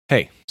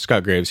Hey,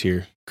 Scott Graves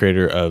here,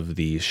 creator of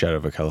the Shadow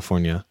of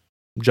California.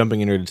 I'm jumping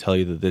in here to tell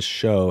you that this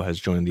show has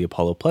joined the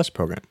Apollo Plus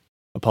program.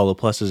 Apollo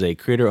Plus is a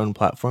creator-owned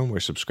platform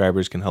where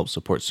subscribers can help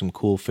support some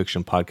cool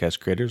fiction podcast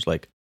creators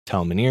like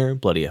Tal Minear,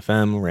 Bloody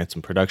FM,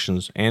 Ransom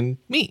Productions, and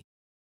me.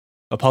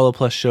 Apollo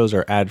Plus shows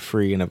are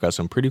ad-free, and I've got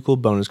some pretty cool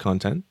bonus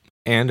content.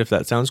 And if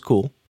that sounds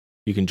cool,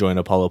 you can join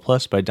Apollo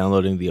Plus by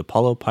downloading the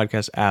Apollo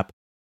Podcast app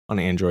on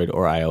Android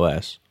or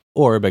iOS,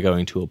 or by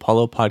going to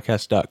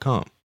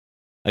apollopodcast.com.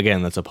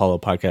 Again, that's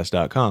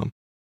apollopodcast.com,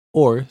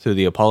 or through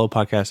the Apollo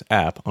Podcast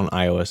app on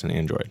iOS and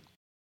Android.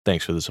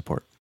 Thanks for the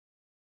support.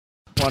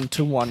 1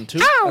 2 1 2.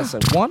 Ow! I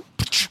said 1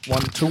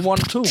 1 2 1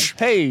 2.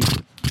 Hey.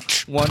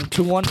 1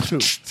 2 1 2.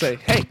 Say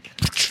hey.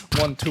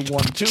 1 2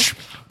 1 2.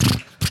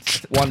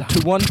 1 2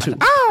 1 2.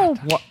 Ow!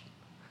 What?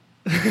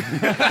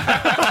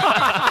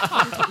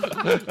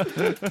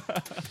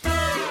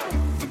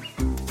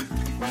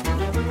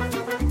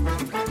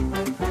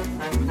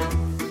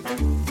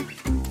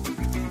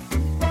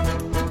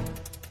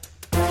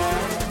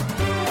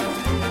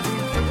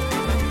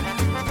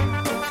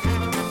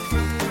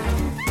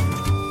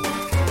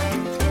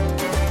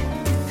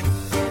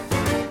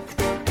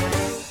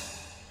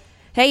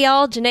 Hey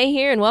y'all, Janae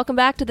here, and welcome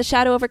back to The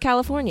Shadow over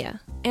California.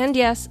 And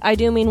yes, I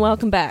do mean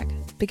welcome back,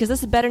 because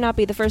this better not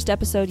be the first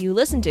episode you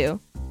listen to.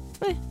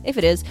 If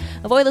it is,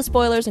 avoid the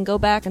spoilers and go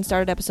back and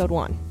start at episode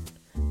 1.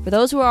 For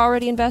those who are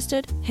already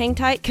invested, hang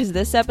tight, because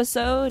this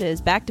episode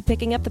is back to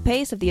picking up the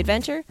pace of the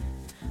adventure.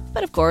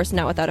 But of course,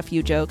 not without a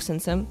few jokes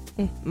and some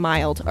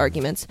mild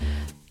arguments.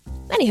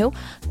 Anywho,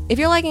 if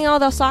you're liking all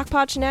the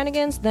sockpot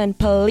shenanigans, then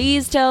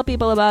please tell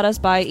people about us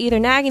by either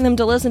nagging them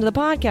to listen to the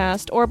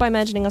podcast or by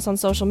mentioning us on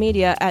social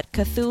media at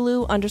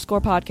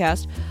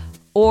Cthulhu_podcast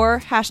or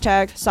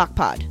hashtag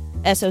sockpod,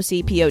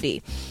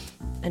 SOCPOD.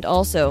 And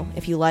also,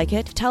 if you like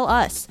it, tell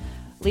us.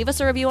 Leave us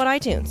a review on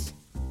iTunes.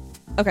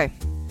 Okay,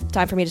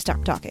 time for me to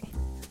stop talking.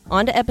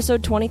 On to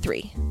episode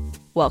 23.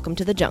 Welcome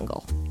to the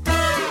jungle.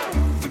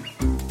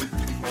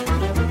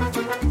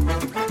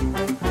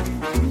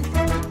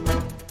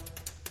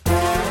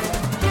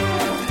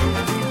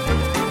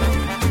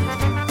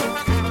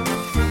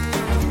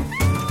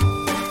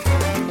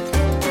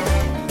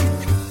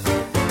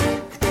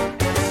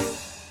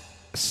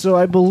 So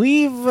I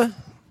believe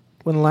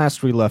when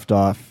last we left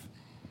off,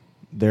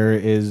 there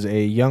is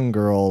a young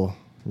girl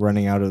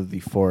running out of the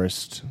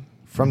forest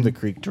from the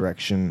creek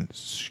direction,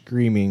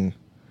 screaming,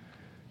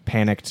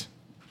 panicked,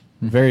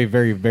 very,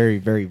 very, very,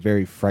 very,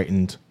 very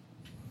frightened,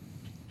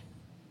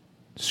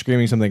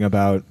 screaming something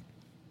about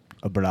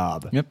a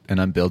blob. Yep,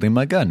 and I'm building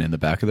my gun in the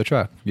back of the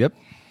truck. Yep.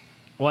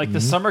 Like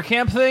the summer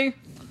camp thing?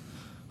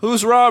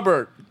 Who's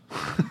Robert?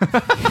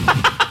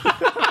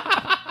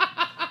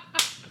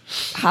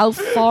 How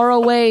far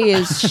away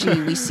is she?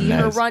 We see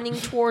her Nice. running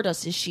toward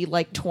us. Is she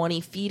like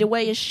 20 feet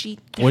away? Is she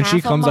When half she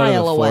a comes out of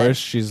mile the away?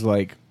 forest, she's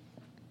like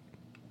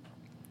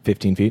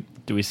 15 feet.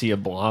 Do we see a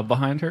blob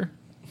behind her?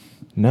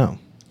 No.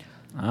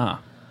 Ah.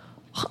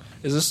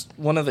 Is this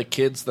one of the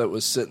kids that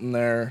was sitting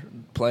there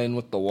playing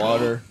with the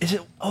water? Is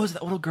it? Oh, is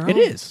that little girl? It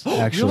is,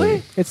 actually.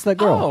 Really? It's that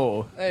girl.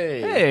 Oh.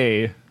 Hey.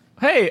 Hey.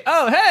 Hey.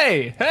 Oh,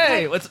 hey.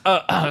 Hey. What's...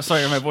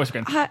 sorry, my voice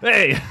again. Hi.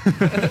 Hey.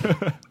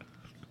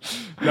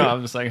 No,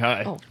 I'm just saying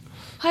hi. Oh.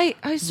 Hi,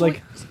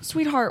 like-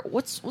 sweetheart.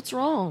 What's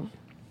wrong?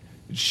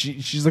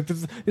 She's like,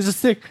 this is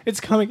sick. It's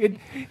coming.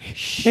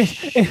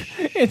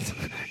 It's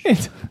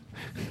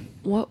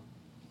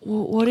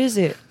What is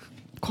it?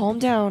 Calm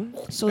down,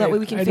 so that way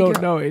we can I figure.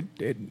 don't know.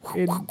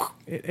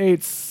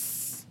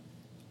 It's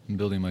I'm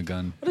building my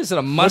gun. What is it,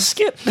 a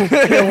musket?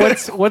 yeah,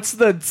 what's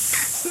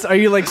the? Are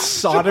you like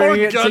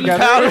soldering it together?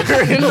 Gunpowder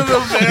into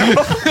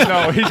the barrel?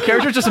 No, his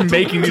character's just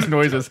making these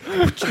noises.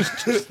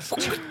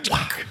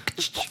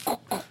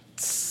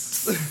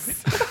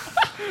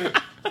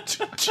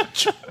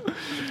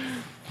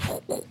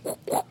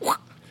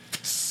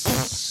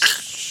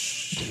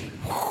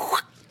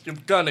 Your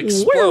gun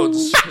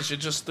explodes because you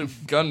just threw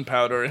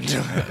gunpowder into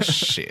it.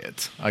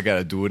 Shit. I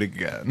gotta do it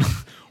again.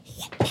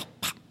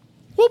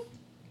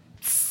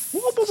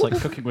 It's like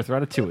cooking with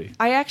ratatouille.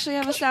 I actually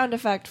have a sound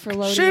effect for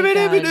loading a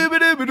gun. Play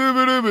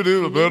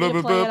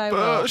it, I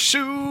will.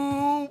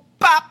 Shoo,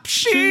 bop,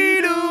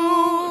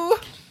 shee-doo.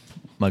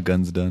 My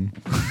gun's done.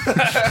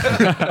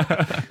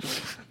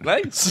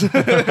 Nice.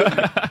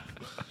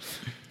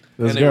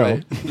 This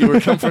Anyway, you were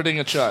comforting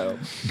a child.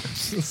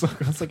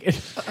 it's like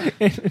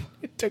it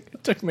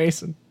took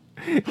Mason.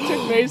 It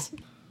took Mason.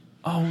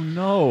 Oh,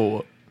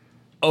 no.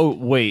 Oh,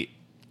 wait.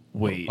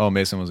 Oh,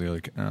 Mason was the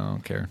other. I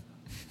don't care.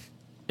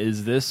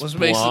 Is this Was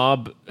Mason-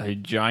 blob a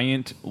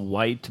giant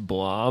white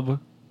blob?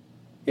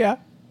 Yeah.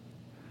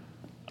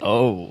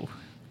 Oh.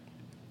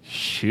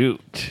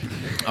 Shoot.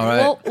 All right.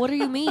 Well, what do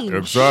you mean?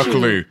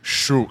 Exactly.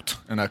 Shoot.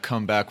 And I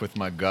come back with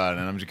my gun,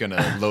 and I'm just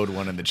gonna load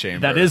one in the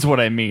chamber. That is what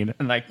I mean.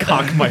 And I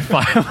cock my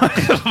fire.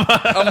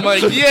 I'm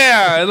like,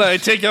 yeah, and I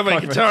take out my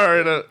guitar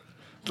and a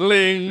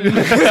dling.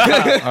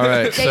 All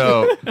right.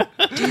 So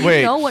Do you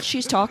wait. know what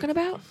she's talking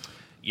about?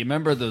 You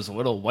remember those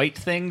little white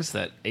things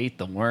that ate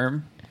the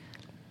worm?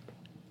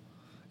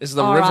 Is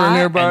the All river right.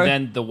 nearby? And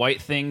then the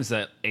white things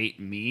that ate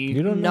me.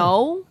 You don't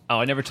know. No, Oh,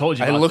 I never told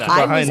you I about looked that.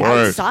 I behind was you.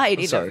 Wait. outside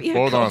in a Sorry.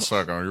 vehicle. Hold on a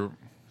second.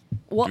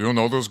 What? You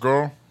know this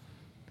girl?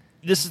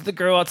 This is the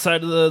girl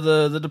outside of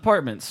the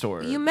department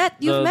store. You've met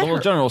the her. little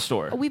general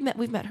store. We've met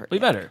her. We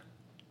met her.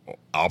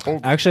 Apple?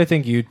 Actually, I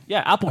think you.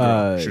 Yeah, Apple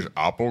Girl. She's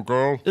Apple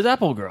girl? There's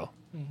Apple Girl.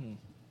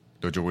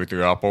 Did you eat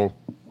the apple?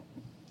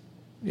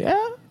 Yeah.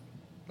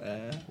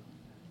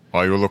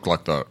 Why you look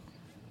like that?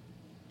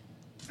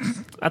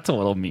 That's a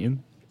little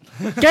mean.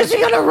 Guess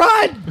you're gonna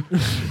run.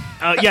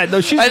 Yeah, no,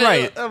 she's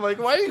right. I'm like,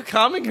 why are you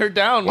calming her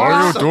down? What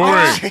are you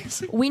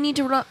doing? We need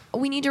to run.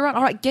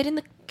 All right, get in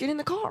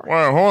the car.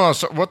 Wait, hold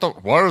on.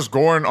 What is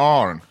going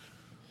on?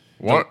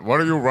 What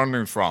are you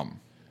running from?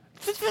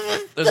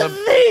 There's a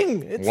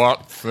Thing.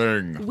 What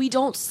thing? We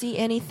don't see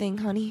anything,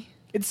 honey.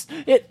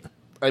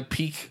 I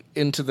peek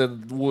into the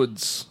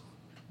woods.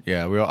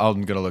 Yeah,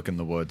 I'm gonna look in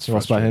the woods. You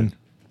want to spot him?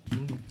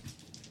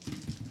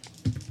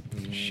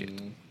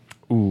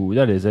 Ooh,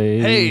 that is a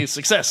Hey,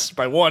 success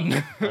by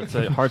 1. That's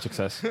a hard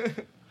success.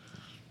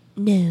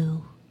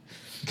 No.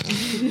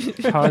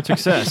 Hard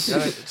success.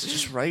 It's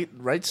just right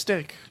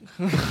stick.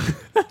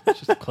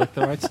 Just click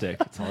the right stick.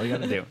 That's all you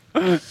gotta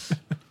do.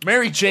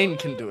 Mary Jane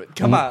can do it.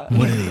 Come on.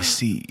 What do they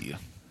see?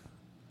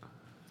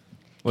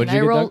 What Can I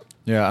roll?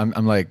 Yeah,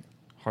 I'm like,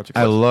 Hard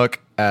success. I look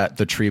at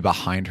the tree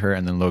behind her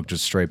and then look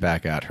just straight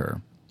back at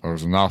her.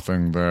 There's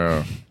nothing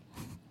there.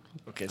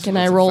 Okay, so Can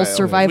I that's a roll fail.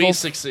 survival? We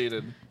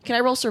succeeded. Can I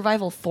roll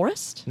survival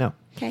forest? No.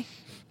 Okay.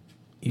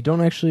 You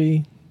don't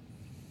actually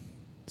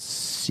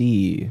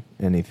see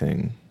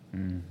anything.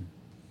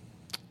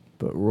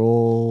 But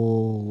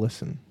roll.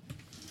 Listen.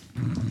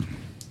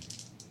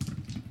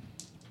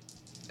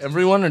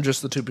 Everyone or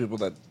just the 2 people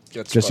that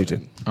get Just you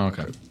spotted? two.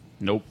 Okay.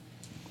 Nope.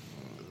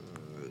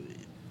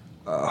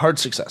 Hard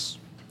success.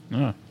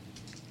 Ah.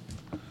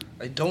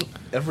 I don't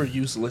ever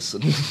use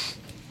listen,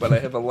 but I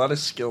have a lot of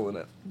skill in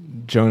it.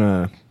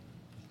 Jonah,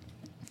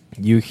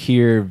 you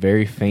hear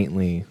very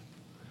faintly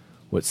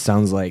what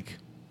sounds like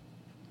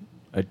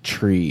a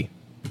tree,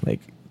 like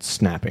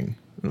snapping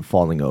and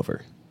falling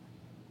over.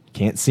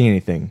 Can't see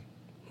anything,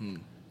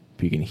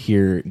 but you can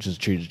hear just a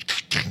tree.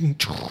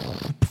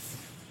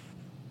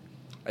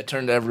 I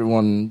turn to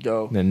everyone and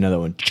go. Then another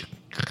one.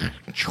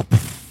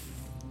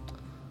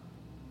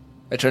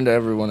 I turn to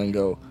everyone and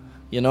go.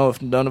 You know,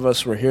 if none of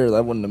us were here,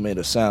 that wouldn't have made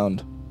a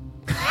sound.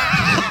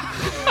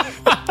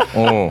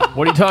 Oh,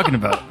 What are you talking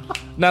about?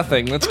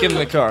 Nothing. Let's get in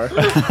the car.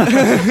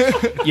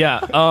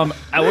 Yeah,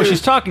 what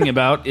she's talking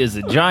about is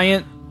a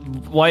giant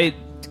white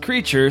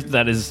creature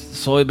that has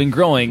slowly been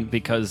growing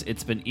because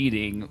it's been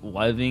eating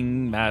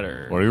living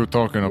matter. what are you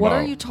talking about? What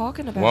are you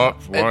talking about?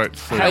 What?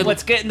 Hey,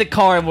 let's get in the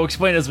car and we'll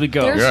explain as we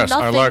go. There's Yes, I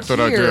nothing like that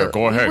here. idea.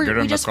 Go ahead, get in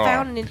we the just car.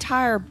 found an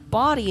entire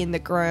body in the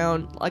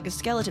ground, like a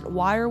skeleton.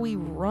 Why are we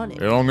running?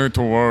 You don't need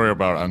to worry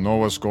about it. I know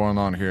what's going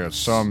on here.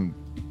 Some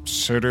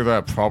city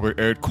that probably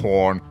ate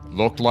corn,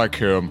 looked like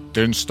him,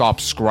 didn't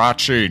stop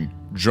scratching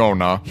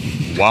Jonah,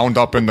 wound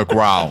up in the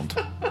ground.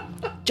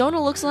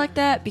 Jonah looks like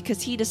that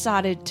because he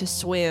decided to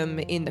swim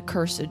in the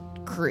cursed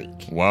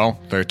creek. Well,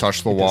 they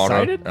touched the water,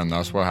 decided? and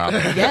that's what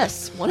happened.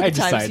 Yes, one of I the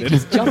times decided. he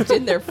just jumped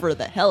in there for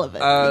the hell of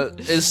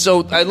it.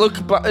 So I look.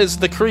 Is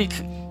the creek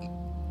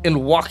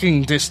in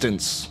walking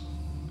distance?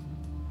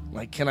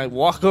 Like, can I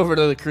walk over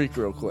to the creek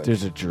real quick?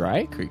 There's a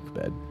dry creek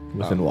bed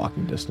within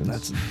walking distance.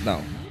 That's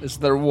no. Is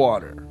there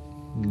water?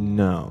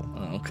 no.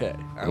 Okay,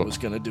 I was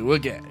gonna do a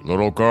gag.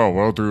 Little girl,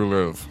 where do you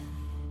live?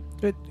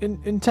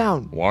 In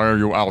town, Why are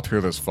you out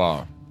here this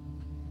far?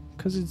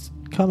 because it's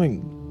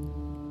coming.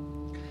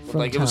 From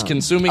Like it was town.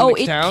 consuming Oh,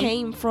 the it town.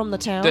 came from the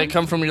town. Did it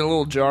come from your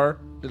little jar?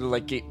 Did it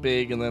like get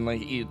big and then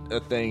like eat a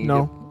thing?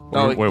 No.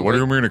 Wait, what do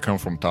you mean it come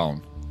from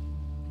town?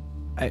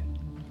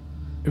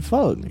 It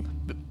followed me.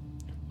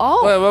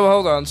 Oh Wait,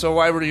 hold on. So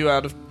why were you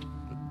out of?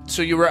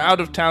 So you were out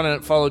of town and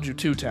it followed you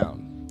to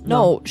town.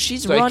 no,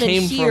 she's So it running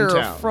came from here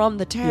town. from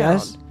the town.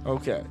 Yes.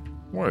 Okay.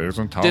 Wait,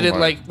 isn't town Did it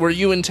like? Were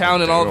you in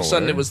town and all of a day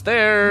sudden away? it was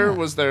there?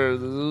 Was there?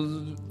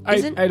 Isn't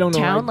I don't know.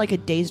 town like a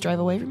day's drive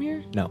away from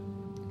here? No.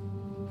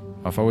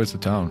 How far is the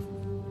town?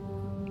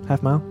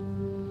 Half mile.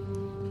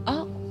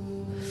 Oh,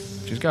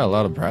 She's got a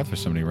lot of breath for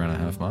somebody who ran a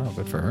half mile.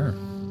 Good for her.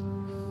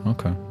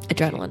 Okay.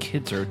 adrenaline.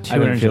 Kids are too I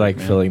didn't feel like energetic,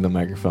 man. filling the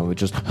microphone with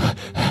just.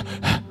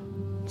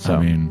 So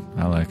I mean,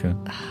 I like it.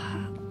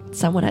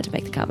 Someone had to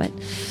make the comment.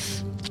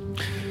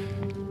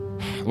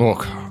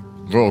 Look,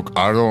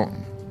 I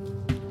don't.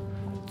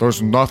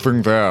 There's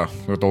nothing there,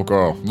 little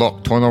girl.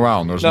 Look, turn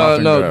around. There's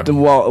nothing there.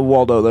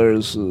 Waldo.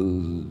 There's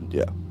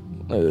yeah.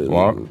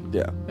 What?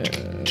 Yeah.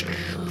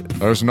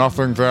 There's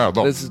nothing there.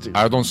 Look, This is-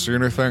 I don't see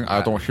anything.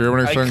 I don't hear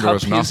I anything. cup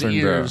There's his nothing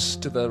there. ears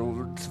to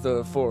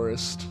the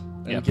forest.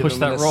 And Yeah, give push him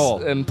that an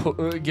roll.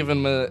 and give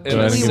him an I Can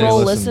didn't we say roll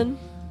listen. listen?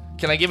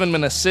 Can I give him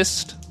an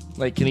assist?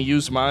 Like, can he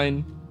use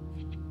mine?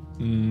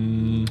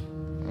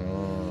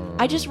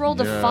 I just rolled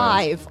a yeah.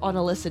 5 on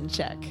a listen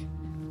check.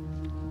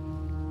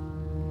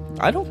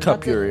 I don't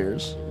cup That's your it.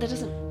 ears. That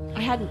doesn't.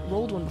 I hadn't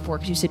rolled one before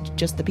because you said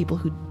just the people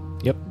who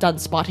Yep. done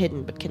spot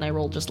hidden. But can I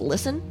roll just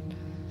listen?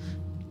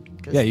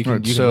 'Cause- Yeah, you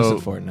can So- listen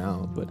for it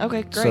now. But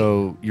Okay, great.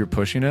 So you're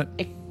pushing it?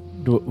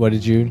 what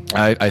did you?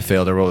 I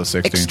failed. I rolled a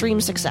 16.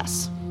 Extreme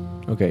success.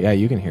 Okay, yeah,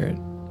 you can hear it.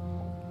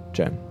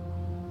 Jen,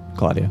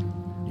 Claudia,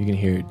 you can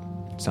hear it.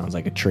 Sounds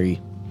like a tree.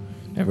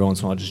 Every once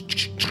in a while,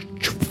 just.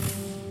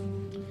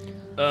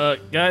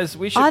 Guys,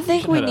 we should. I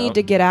think we need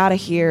to get out of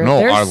here. No,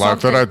 There's I like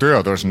that something-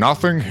 idea. There's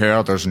nothing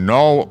here. There's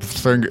no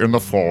thing in the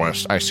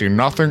forest. I see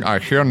nothing. I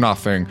hear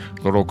nothing.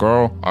 Little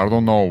girl, I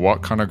don't know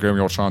what kind of game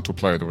you're trying to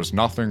play. There was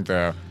nothing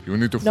there. You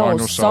need to No, find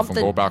yourself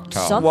something, and go back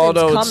town. something's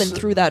Waldo, coming it's-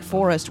 through that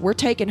forest. We're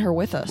taking her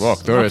with us.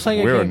 Look, there Stop is.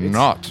 playing a We're game. It's-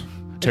 not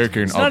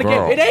taking a not a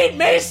girl. game. It ain't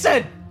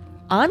Mason.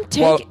 I'm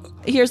taking.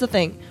 Here's the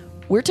thing.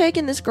 We're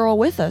taking this girl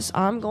with us.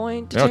 I'm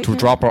going to Yeah, take to her.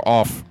 drop her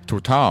off to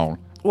town.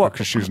 What?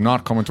 Because she's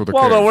not coming to the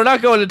Waldo, cave. we're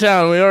not going to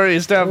town. We already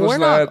established We're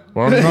that. not-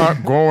 We're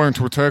not going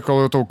to take a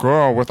little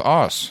girl with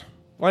us.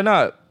 Why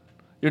not?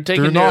 You're Do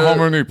taking you know your- how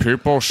many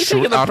people You're shoot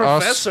taking the at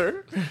us?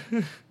 professor.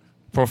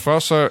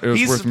 Professor is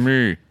He's- with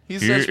me. he He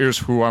says- is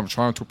who I'm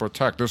trying to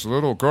protect. This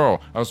little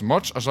girl, as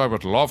much as I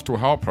would love to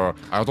help her,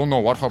 I don't know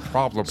what her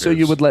problem is. So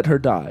you would let her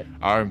die.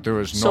 There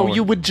is no. So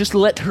you would just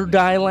let her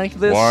die like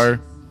this? Why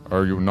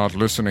are you not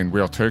listening?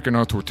 We are taking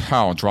her to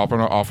town, dropping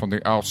her off on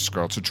the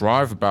outskirts,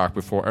 drive back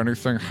before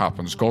anything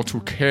happens, go to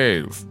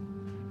cave,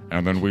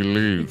 and then we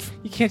leave.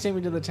 You can't take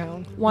me to the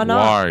town. Why not?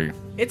 Why?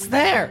 It's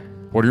there.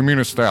 What do you mean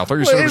it's there? I thought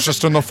you said it was is-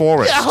 just in the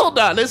forest. Yeah, hold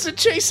on. Is it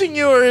chasing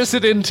you or is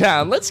it in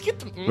town? Let's get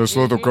the... This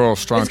little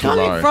girl's trying It's to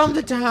coming lie. from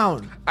the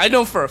town. I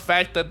know for a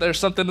fact that there's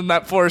something in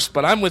that forest,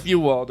 but I'm with you,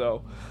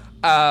 Waldo.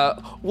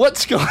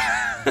 What's going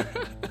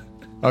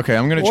Okay,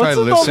 I'm gonna try What's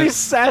to with all listen. these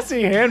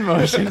sassy hand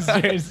motions,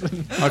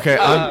 Jason? Okay,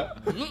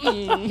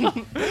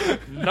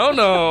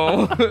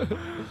 No.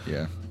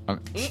 yeah.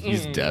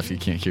 He's deaf. He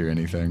can't hear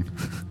anything.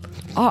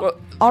 All Do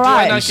I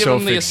right, not He's give so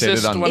him the fixated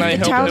assist on when I being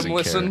help town- him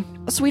listen?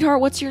 sweetheart,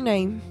 what's your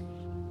name?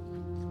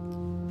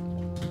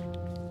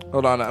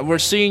 Hold on. We're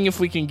seeing if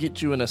we can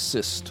get you an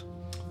assist.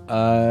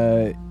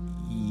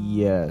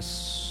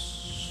 Yes.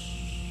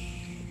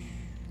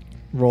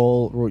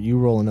 Roll. You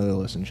roll another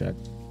listen check,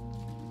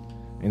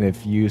 and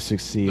if you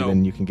succeed, No.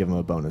 then you can give him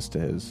a bonus to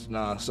his.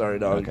 Nah, sorry,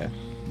 dog. Okay.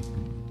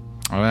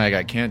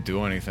 I can't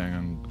do anything,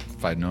 and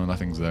if I know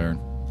nothing's there.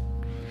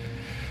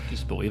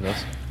 Just believe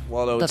us.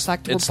 Waldo, The it's,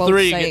 fact we're it's both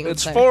three. saying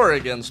It's the same. 4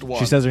 against 1.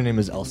 She says her name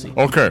is Elsie.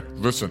 Okay,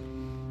 listen.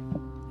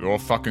 You're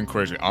fucking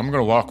crazy. I'm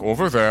gonna walk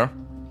over there.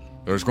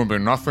 There's gonna be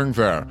nothing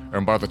there.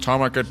 And by the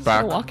time I get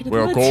back, walk into the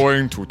we're woods.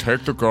 going to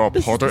take the girl,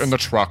 put her in the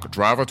truck,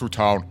 drive her to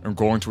town, and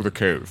go into the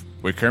cave.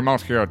 We came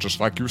out here just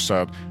like you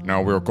said.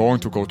 Now we're going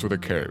to go to the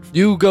cave.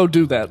 You go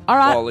do that, All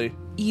right. Wally.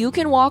 You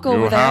can walk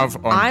over there. have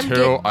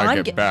until I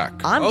I'm get back.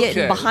 I'm Okay.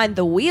 getting behind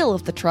the wheel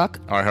of the truck.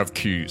 I have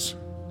keys.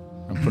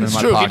 I'm putting it in It's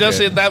my true. pocket. He does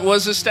say that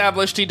was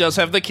established. He does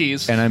have the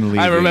keys. And I'm I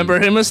leaving. remember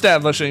him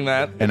establishing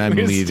that. And I'm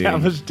leaving.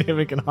 Established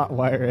David can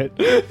hotwire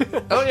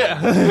it. Oh yeah.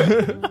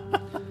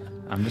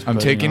 I'm just. I'm putting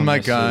taking on my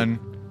this gun,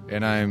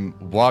 and I'm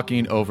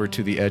walking over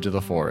to the edge of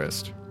the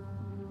forest.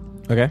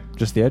 Okay,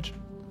 just the edge.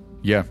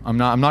 Yeah, I'm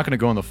not gonna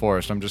go in the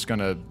forest. I'm just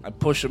gonna. I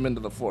push him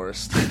into the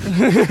forest.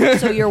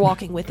 So you're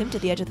walking with him to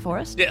the edge of the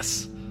forest?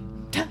 Yes.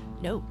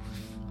 No,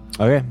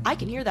 Okay. I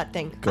can hear that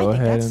thing. Go I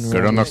think ahead that's and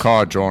Get in the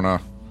car,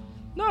 Jonah.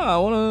 No, I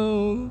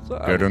want to.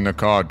 Get in the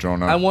car,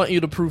 Jonah. I want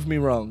you to prove me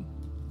wrong.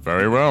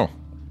 Very well.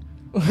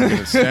 I'm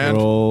gonna stand.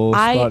 roll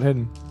I- spot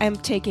hidden. I'm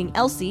taking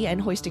Elsie and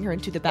hoisting her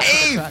into the back of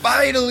Hey, the truck.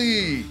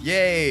 finally!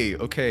 Yay!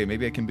 Okay,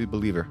 maybe I can be a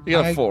believer. You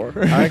got I- 4.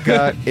 I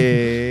got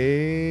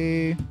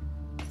a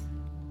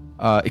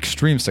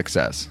extreme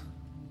success.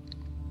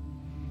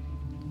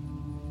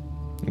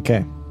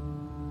 Okay.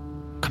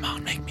 Come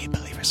on, make me a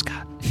believer,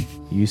 Scott.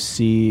 You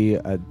see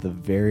at the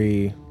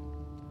very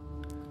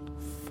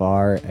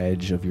far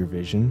edge of your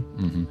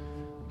vision,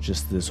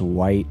 just this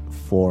white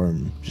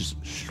form just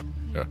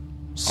Yeah.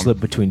 slip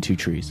between two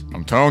trees.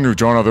 I'm telling you,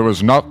 Jonah, there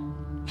was not.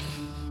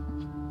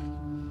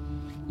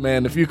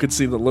 Man, if you could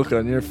see the look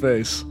on your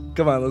face.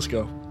 Come on, let's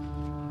go.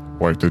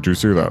 Wait, did you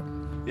see that?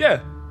 Yeah.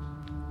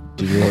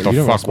 Did you, What the you didn't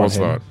roll fuck spot was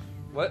hidden. that?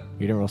 What?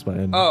 You didn't roll spot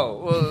hidden.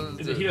 Oh, well.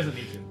 He doesn't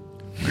need to.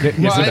 Yes,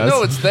 well, it I does.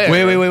 know it's there.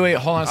 Wait.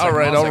 Hold on a second. All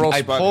right, hold on a I'll roll second.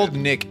 I spot pulled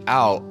hidden. Nick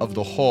out of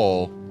the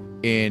hole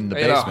in the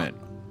Hey, no. basement.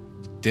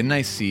 Didn't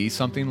I see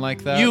something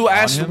like that? You on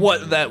asked him?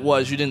 what that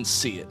was. You didn't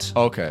see it.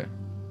 Okay.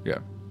 Yeah.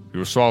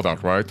 You saw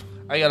that, right?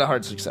 I got a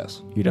hard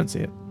success. You don't see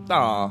it.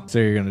 Aw. So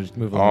you're gonna just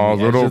move Oh, along.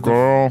 the edge little of the-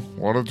 girl.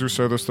 What did you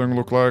say this thing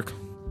looked like?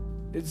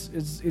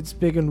 It's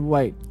big and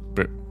white.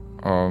 Bit,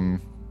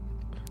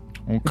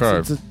 okay.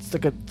 It's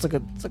like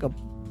a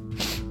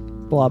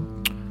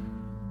blob.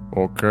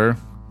 Okay.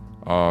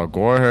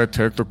 Go ahead,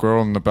 take the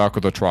girl in the back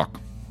of the truck.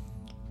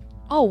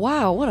 Oh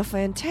wow, what a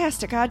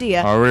fantastic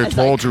idea! I already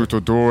told you to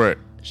do it.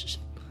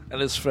 That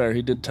is fair.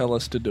 He did tell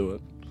us to do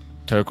it.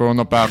 Take her in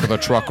the back of the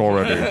truck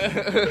already.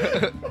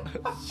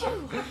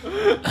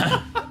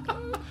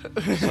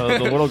 So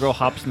the little girl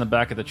hops in the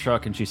back of the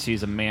truck and she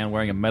sees a man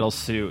wearing a metal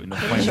suit and a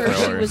I'm sure she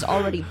flamethrower. was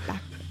already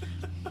back.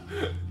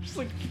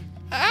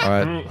 All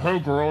right. Hey,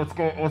 girl, what's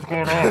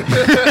going on?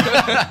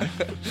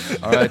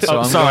 All right. So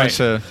I'm sorry. going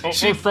to. Oh,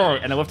 sorry.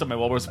 And I lift up my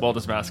Walrus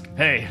mask.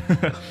 Hey.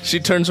 She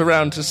turns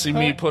around to see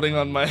me putting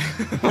on my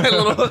my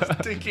little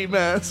stinky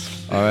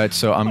mask. All right.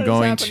 So I'm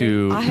going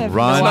to I have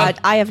run.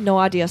 I have no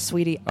idea,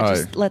 sweetie. I All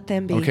just right. let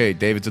them be. Okay,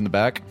 David's in the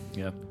back.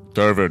 Yeah.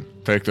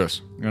 David, take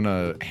this. I'm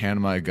gonna hand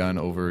my gun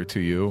over to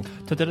you,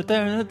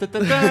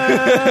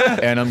 Da-da-da-da-da-da.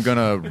 and I'm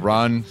gonna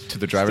run to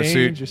the driver's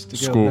seat, Dangerous to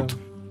go Scoot. down.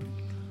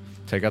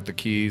 take out the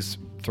keys,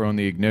 throw in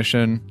the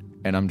ignition,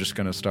 and I'm just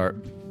gonna start.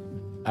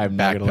 I'm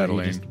not gonna let you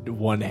Backpedaling. just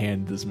one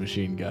hand this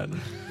machine gun.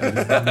 That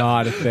is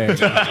not a thing.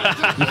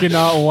 You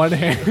cannot one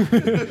hand.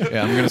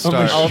 Yeah, I'm gonna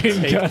start. I'll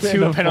Machine gun take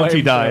 2 and a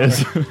penalty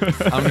dies.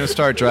 I'm gonna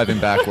start driving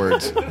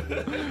backwards.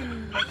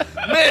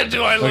 Man,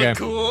 do I look Okay.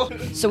 cool?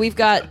 So we've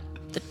got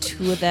the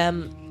two of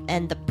them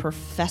and the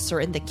professor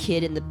and the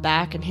kid in the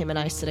back, and him and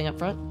I sitting up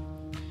front.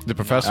 The I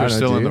professor's don't know,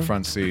 still do in the you?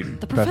 front seat.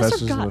 The professor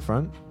Professor's in got. the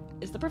front.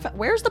 Is the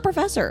Where's the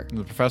professor?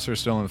 The professor's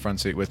still in the front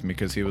seat with me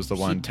because he was the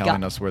one He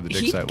telling got- us where the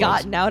dig He'd site was.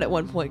 gotten out at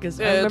one point because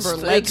I Yeah, remember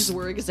it's- legs it's-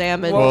 were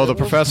examined. Well, the We'll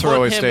professor put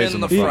always him stays in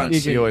in the the front.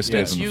 front. He always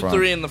Yes, stays in the you front.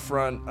 three in the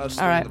front, us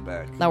three All right, in the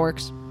back. that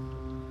works.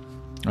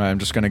 All right, I'm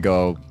just gonna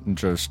go and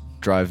just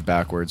drive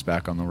backwards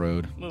back on the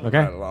road. Moving Okay.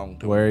 right along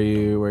to Where are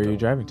it. you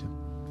driving to?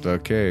 The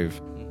cave.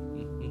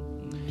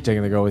 You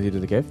taking the girl with you to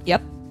the cave?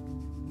 Yep.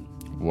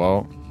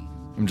 Well,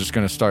 I'm just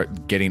gonna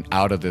start getting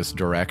out of this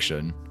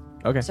direction.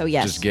 Okay. So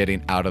yes. Just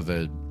getting out of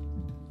the.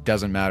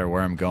 Doesn't matter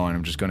where I'm going.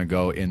 I'm just gonna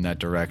go in that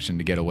direction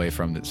to get away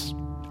from this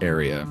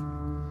area.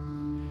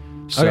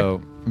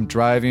 So I'm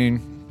driving,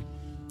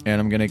 and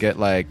I'm gonna get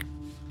like.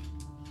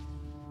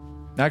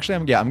 Actually,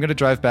 I'm gonna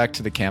drive back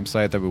to the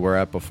campsite that we were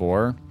at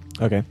before.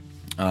 Okay.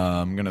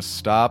 I'm gonna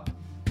stop.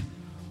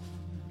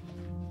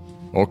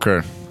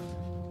 Okay.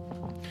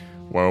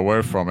 We're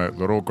away from it.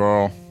 Little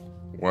girl,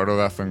 where did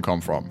that thing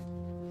come from?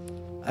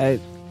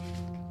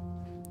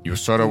 You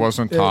said it was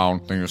in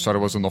town, then you said it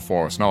was in the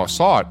forest. Now, I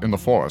saw it in the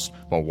forest,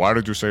 but why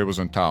did you say it was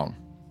in town?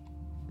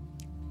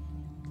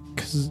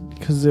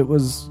 Because it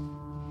was.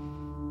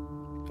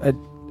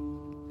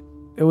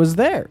 It was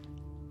there.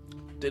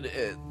 Did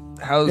it?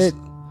 How's? It-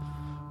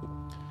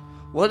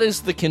 What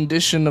is the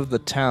condition of the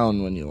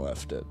town when you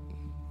left it?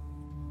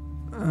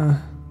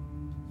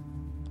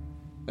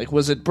 Like,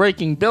 was it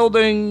breaking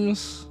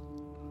buildings?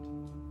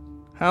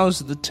 How's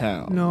the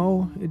town?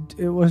 No,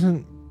 it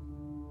wasn't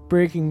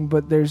breaking,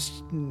 but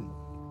there's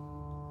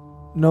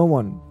no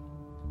one.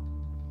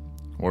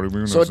 What do you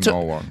mean So there's it took no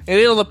one?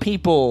 it all the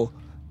people,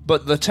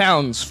 but the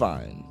town's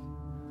fine.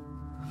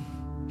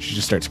 She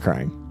just starts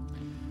crying.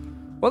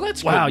 Well,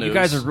 that's Wow, good you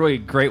guys are news. really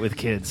great with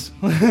kids.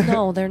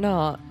 No, they're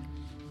not.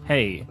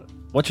 Hey,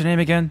 what's your name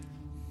again?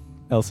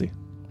 Elsie.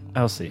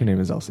 Elsie. Her name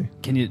is Elsie.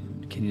 Can you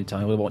tell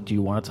me a little? Do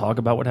you want to talk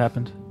about what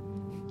happened?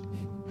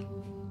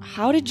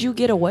 How did you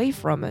get away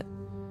from it?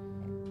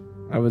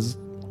 I was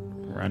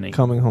Running.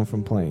 coming home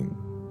from playing.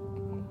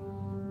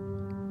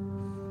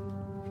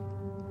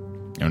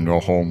 And your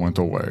home went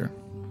away.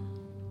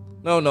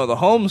 No, the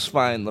home's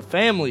fine. The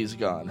family's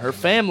gone. Her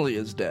family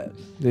is dead.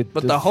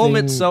 But the home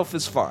thing- itself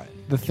is fine.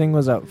 The thing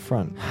was out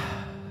front.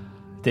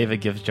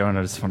 David gives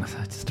Jonah just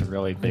a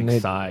really big And they-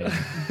 sigh.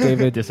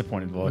 David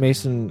Disappointed look.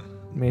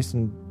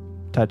 Mason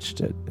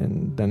touched it,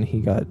 and then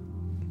he got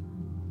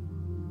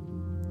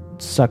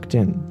sucked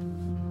in.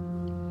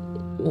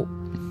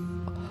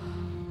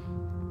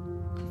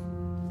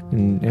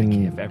 And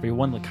If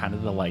everyone kind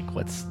of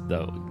let's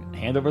the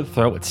hand over the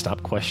throat, would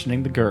stop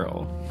questioning the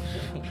girl,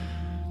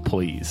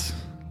 please.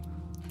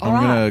 I'm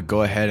gonna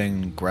go ahead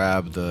and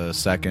grab the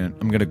second.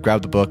 I'm gonna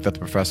grab the book that the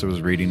professor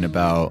was reading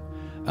about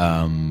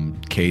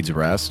Cade's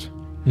arrest.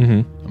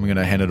 Mhm. I'm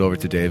gonna hand it over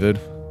to David.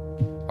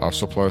 That's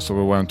the place that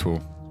we went to.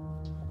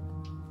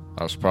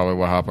 That's probably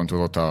what happened to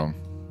the town.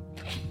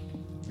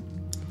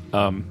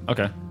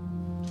 Okay.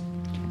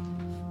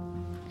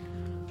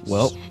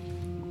 Well,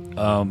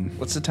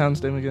 What's the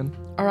town's name again?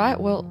 All right,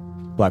 well,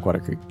 Blackwater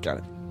Creek. Got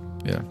it.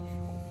 Yeah.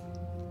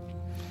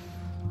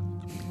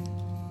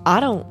 I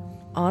don't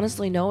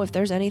honestly know if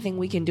there's anything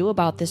we can do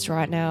about this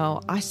right now.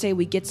 I say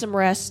we get some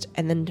rest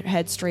and then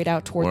head straight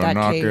out toward We're that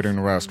not cave. getting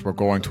rest. We're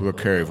going to the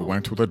cave. We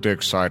went to the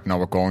dig site. Now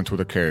we're going to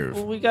the cave.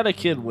 Well, we got a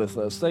kid with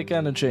us. That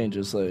kind of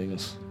changes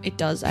things. It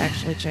does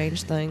actually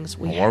change things.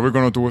 What are we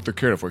going to do with the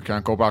kid if we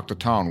can't go back to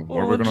town? What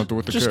are we going to do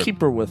with the Just kid?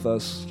 keep her with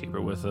us. keep her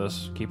with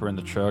us. Keep her in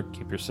the truck.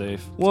 Keep her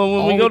safe. Well,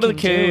 when All we go to the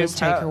can do cave, is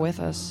take her with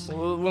us.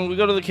 Well, when we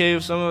go to the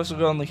cave, some of us will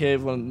go in the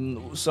cave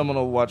when someone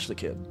will watch the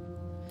kid.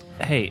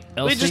 Hey,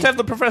 Elsie. We just have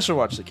the professor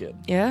watch the kid.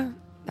 Yeah,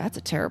 that's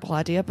a terrible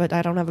idea, but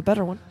I don't have a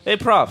better one. Hey,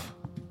 Prof.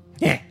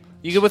 Yeah,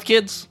 You good with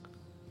kids?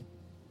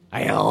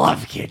 I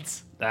love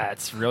kids.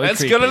 That's really That's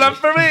creepy. good enough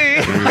for me.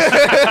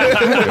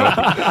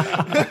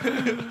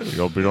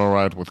 You'll be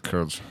alright with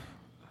kids.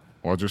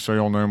 What'd you say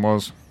your name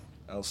was?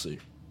 Elsie,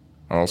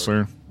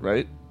 Elsie?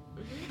 right?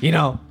 You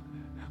know,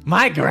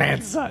 my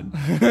grandson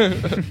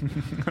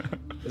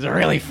is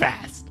really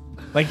fast.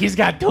 Like, he's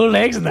got 2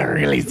 legs and they're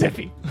really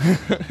zippy.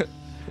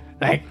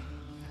 Like,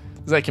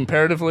 Is that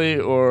comparatively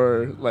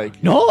or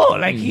like? no,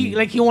 like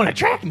he want to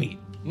track me.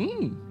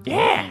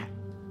 Yeah.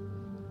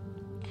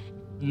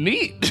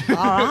 Neat.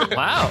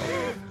 Wow.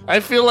 I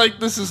feel like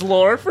this is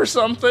lore for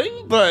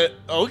something, but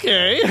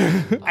okay.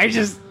 I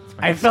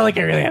felt like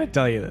I really had to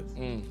tell you this.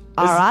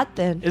 All right,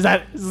 then. Is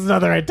this not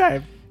the right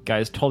time?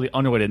 Guys, totally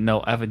underweighted.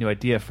 No, I have a new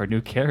idea for a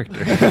new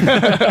character.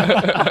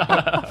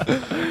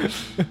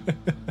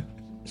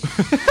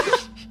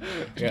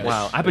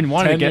 Wow, I've been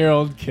wanting to get.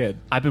 10-year-old kid.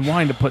 I've been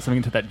wanting to put something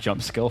into that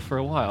jump skill for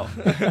a while.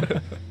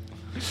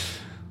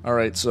 All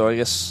right, so I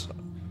guess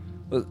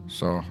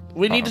So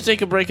we need to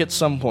take a break at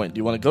some point. Do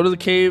you want to go to the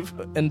cave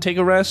and take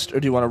a rest, or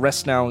do you want to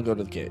rest now and go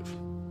to the cave?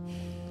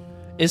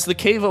 Is the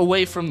cave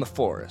away from the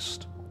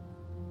forest?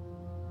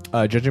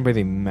 Judging by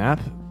the map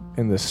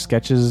and the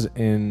sketches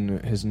in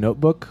his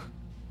notebook,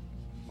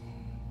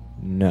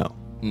 no.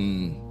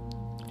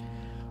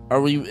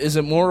 Is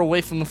it more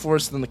away from the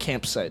forest than the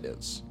campsite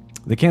is?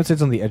 The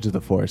campsite's on the edge of the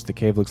forest. The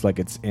cave looks like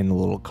it's in a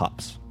little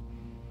copse.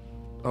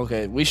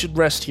 Okay, we should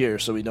rest here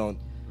so we don't.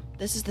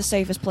 This is the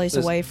safest place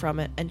This- away from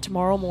it. And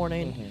tomorrow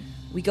morning,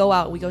 we go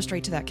out. We go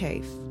straight to that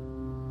cave.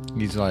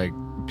 He's like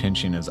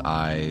pinching his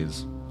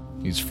eyes.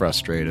 He's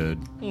frustrated.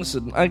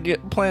 Listen, I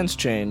get plans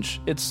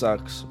change. It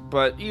sucks,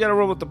 but you gotta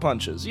roll with the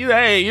punches. You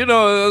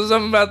know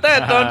something about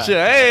that, don't you?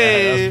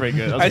 Hey, that was pretty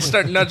good. That was I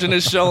start nudging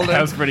his shoulder.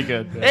 That was pretty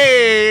good.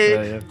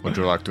 Hey, would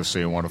you like to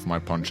see one of my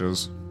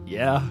punches?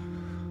 Yeah.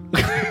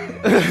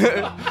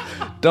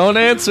 don't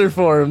answer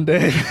for him,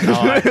 Dave.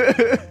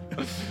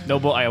 No,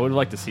 but I would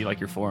like to see like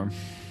your form.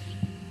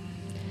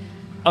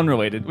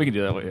 Unrelated. We can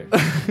do that later.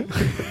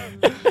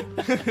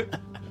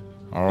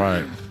 All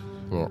right.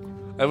 Look,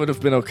 I would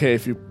have been okay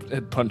if you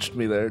had punched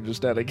me there,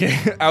 just out of game.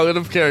 Out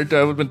of character,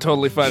 I would have been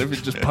totally fine if you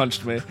just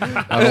punched me.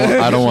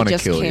 I don't want to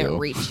Just kill can't you.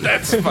 reach you.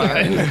 That's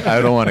fine.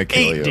 I don't want to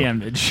kill 8 you.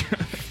 damage.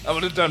 I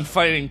would have done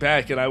fighting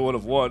back, and I would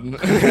have won.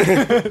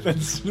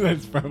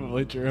 That's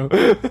probably true.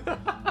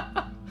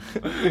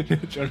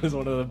 Jonah's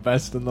one of the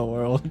best in the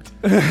world.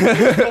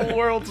 The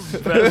world's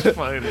best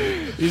fighter.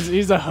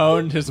 He's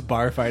honed his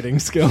bar fighting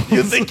skills.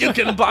 You think you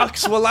can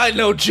box? Well, I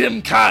know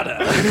Jim Carter.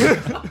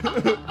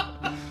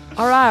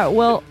 All right.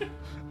 Well,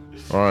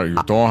 all right,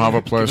 you don't have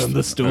a place. On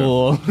the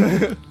stool.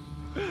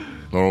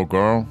 Little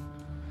girl,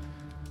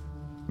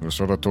 you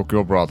should have took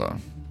your brother.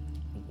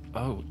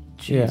 Oh,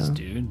 jeez, Yeah.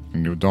 dude.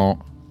 And you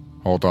don't.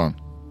 Hold on.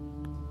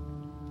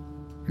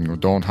 And you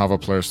don't have a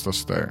place to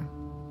stay.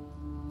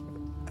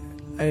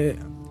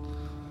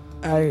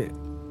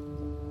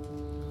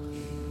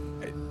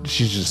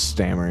 She's just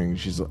stammering.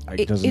 She's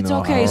like, doesn't it's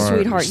know okay, how to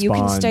sweetheart. You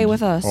can respond. stay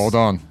with us. Hold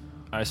on.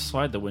 I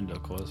slide the window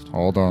closed.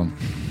 Hold on.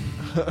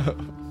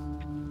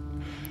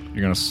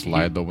 You're gonna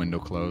slide the window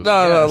closed.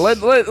 No,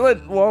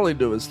 let Wally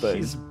do his thing.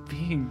 He's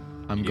being.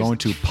 I'm going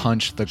to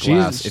punch the She's-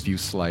 glass if you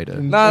slide it.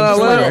 No, For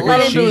the let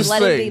record, him do his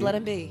Let him thing. be. Let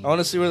him be. I want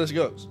to see where this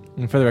goes.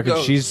 And for the record,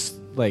 Go. she's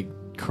like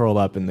curled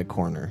up in the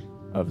corner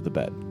of the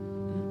bed,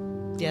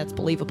 Yeah, it's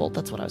believable.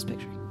 That's what I was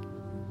picturing.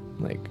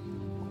 like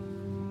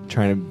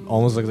trying to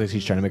almost look like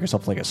she's trying to make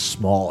herself like as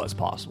small as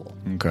possible.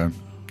 Okay.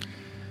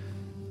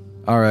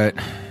 All right.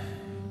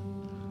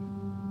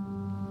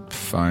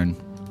 Fine.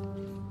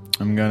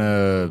 I'm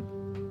gonna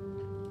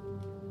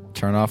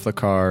turn off the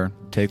car,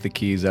 take the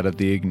keys out of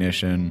the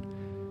ignition,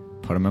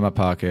 put them in my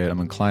pocket. I'm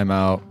gonna climb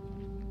out.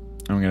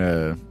 I'm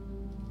gonna.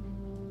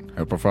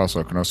 Hey,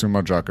 Professor, can I see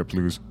my jacket,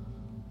 please?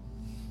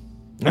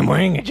 I'm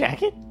wearing a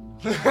jacket.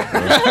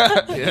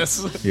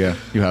 Yes. Yeah,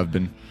 you have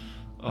been.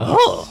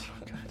 Oh,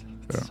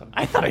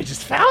 I thought I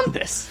just found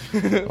this.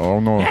 Oh,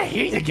 no.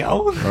 Here you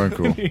go. Very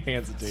cool. He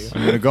hands it to you.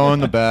 I'm gonna go in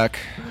the back.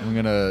 I'm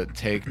gonna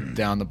take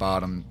down the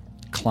bottom,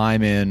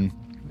 climb in,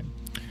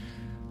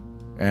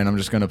 and I'm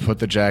just gonna put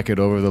the jacket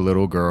over the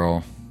little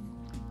girl.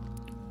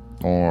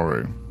 Don't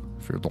worry.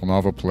 If you don't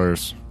have a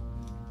place,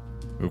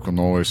 you can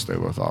always stay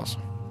with us.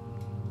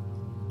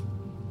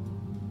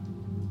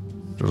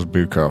 Just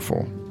be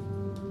careful.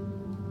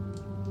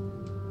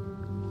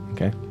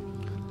 Okay.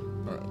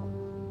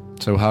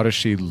 So how does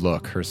she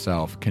look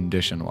herself,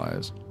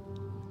 condition-wise?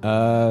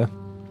 Uh,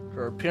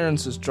 Her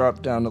appearance has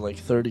dropped down to like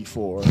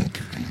 34.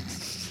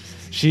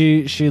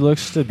 she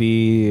looks to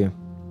be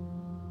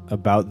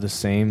about the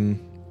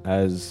same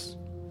as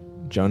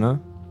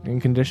Jonah in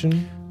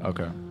condition.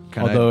 Okay.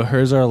 Although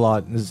hers are a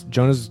lot.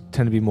 Jonah's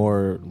tend to be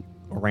more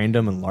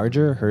random and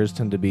larger. Hers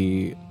tend to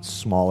be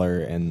smaller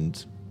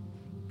and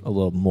a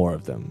little more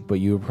of them. But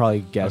you would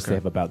probably guess Okay. they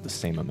have about the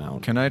same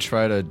amount. Can I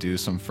try to do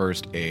some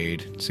first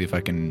aid? See if I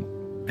can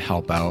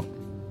help out.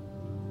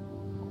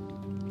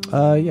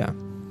 Yeah.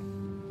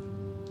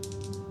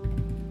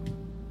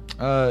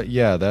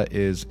 Yeah, that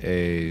is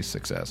a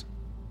success.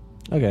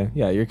 Okay.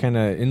 Yeah, you're kind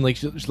of and like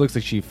she looks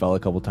like she fell a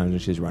couple times when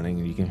she's running,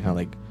 and you can kind of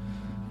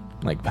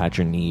like pat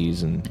your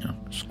knees and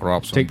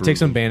Scrap some take some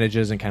bruises.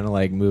 bandages and kind of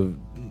like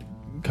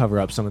cover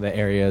up some of the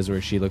areas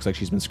where she looks like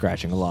she's been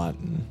scratching a lot.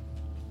 And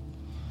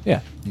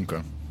yeah.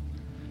 Okay.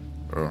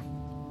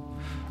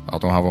 I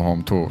don't have a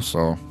home too,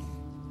 so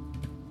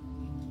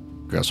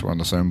guess we're in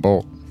the same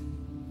boat.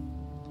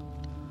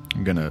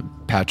 I'm gonna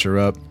patch her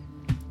up.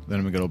 Then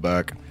I'm gonna go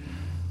back.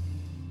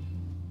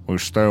 We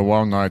stay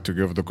one night to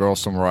give the girl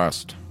some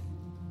rest.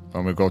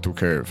 then we go to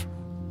cave.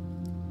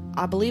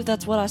 I believe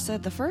that's what I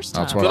said the first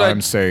time. That's what Good I'm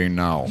saying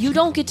now. You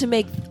don't get to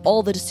make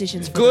all the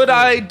decisions. For Good the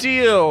group.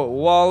 idea,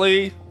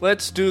 Wally.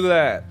 Let's do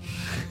that.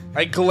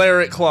 I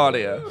glare at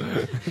Claudia.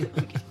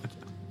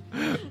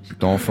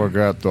 Don't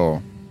forget,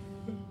 though,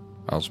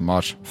 as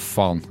much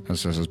fun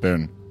as this has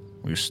been,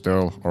 we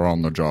still are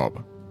on the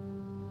job.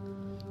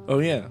 Oh,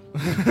 yeah.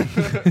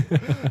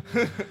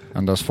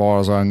 And as far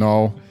as I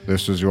know,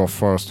 this is your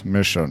first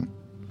mission.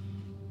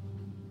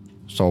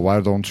 So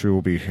why don't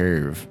you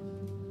behave,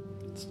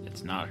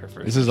 It's not her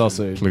first. This is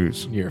also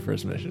please, your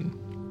first mission.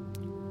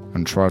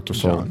 and try to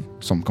show John.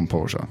 some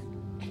composure?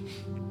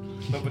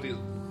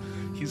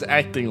 He's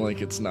acting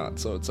like it's not,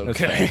 so it's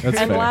okay. That's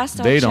And fair. last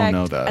I They checked, don't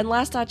know that. And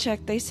last I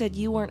checked, they said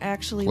you weren't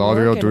actually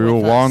Claudia, working do you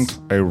with want us.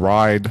 a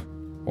ride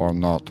or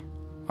not?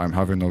 I'm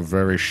having a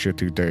very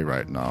shitty day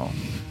right now.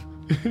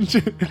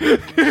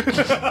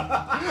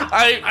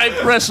 I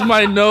press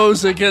my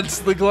nose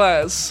against the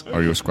glass.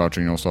 Are you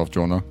scratching yourself,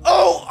 Jonah?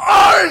 Oh,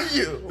 are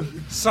you?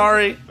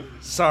 Sorry.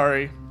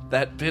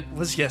 That bit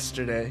was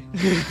yesterday.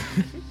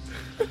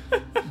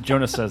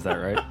 Jonas says that,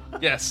 right?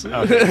 Yes.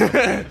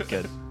 Okay.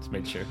 Good. Just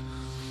made sure.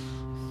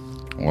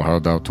 We'll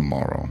head out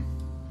tomorrow.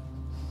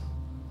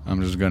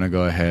 I'm just gonna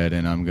go ahead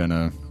and I'm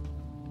gonna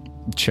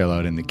chill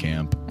out in the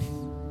camp.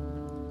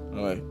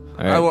 All right.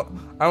 All right.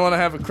 I want to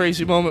have a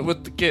crazy moment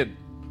with the kid.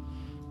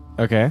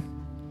 Okay.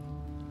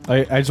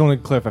 I just want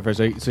to clarify first.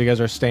 So you guys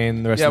are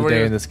staying the rest Yeah, of the we're day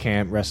gonna- in this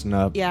camp, resting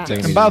up. Yeah.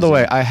 taking it And by the easy.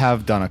 way, I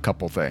have done a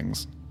couple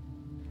things.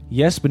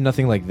 yes, but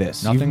nothing like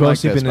this. Nothing You've like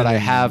mostly this, been but I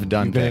in- have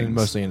done you've been things.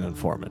 mostly an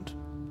informant.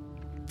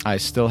 I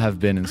still have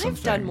been in some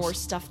I've done things. more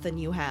stuff than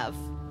you have.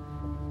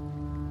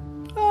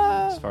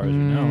 As far as you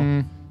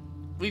know.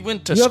 We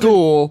went to You haven't-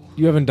 school.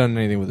 You haven't done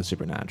anything with the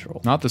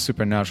supernatural. Not the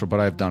supernatural, but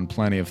I've done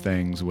plenty of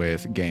things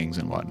with gangs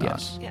and whatnot.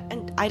 Yes. Yeah,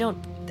 and I don't.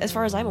 As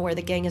far as I'm aware,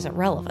 the gang isn't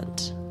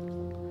relevant.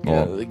 Yeah,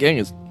 Well, the gang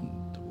is,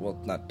 well,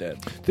 not dead.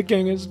 The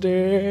gang is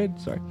dead.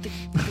 Sorry.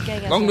 The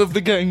gang has Long live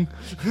the gang.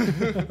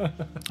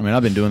 I mean,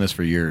 I've been doing this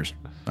for years.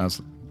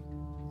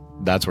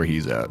 That's where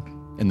he's at.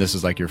 And this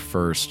is like your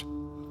first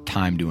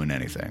time doing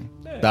anything.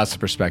 That's the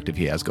perspective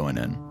he has going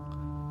in.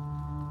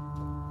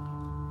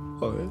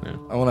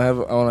 I want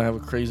to have a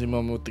crazy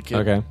moment with the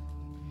kid. Okay.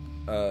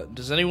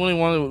 Does anyone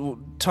want to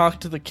talk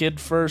to the kid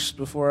first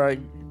before I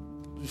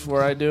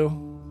do?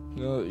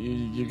 No,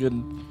 you good?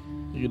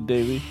 You good,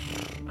 Davey?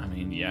 I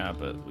mean, yeah,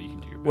 but you can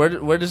do your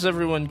best. Where does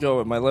everyone go?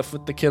 Am I left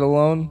with the kid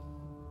alone?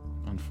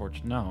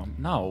 Unfortunately,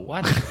 no.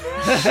 What?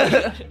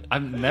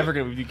 I'm never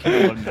gonna be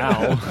careful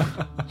now.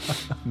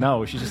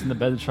 No, she's just in the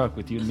bed of the truck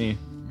with you and me.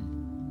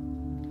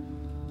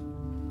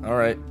 All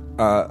right.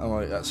 I'm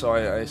like, so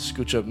I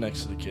scooch up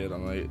next to the kid.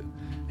 I'm like,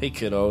 hey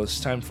kiddo, it's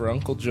time for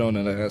Uncle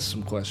Jonah to ask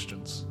some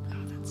questions. Oh,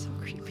 that's so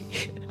creepy.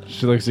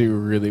 She looks at you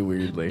really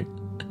weirdly.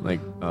 Like,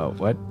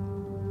 what?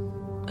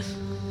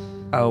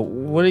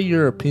 What are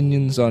your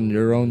opinions on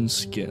your own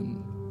skin?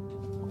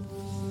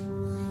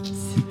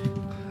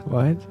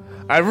 What?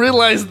 I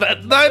realized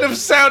that might have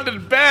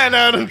sounded bad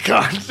out of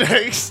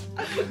context.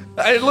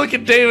 I look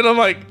at David, I'm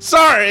like,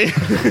 sorry.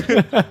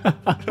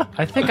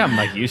 I think I'm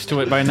like used to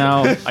it by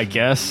now. I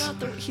guess.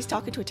 He's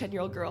talking to a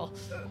 10-year-old girl.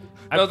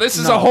 No, this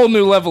is a whole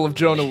new level of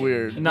Jonah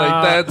weird. Nah,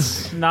 Like,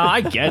 that's... Nah,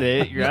 I get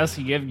it. You're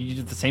asking you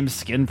have the same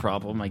skin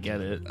problem. I get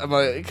it. I'm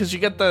like, because you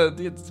get the...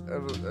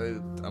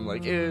 I'm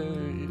like,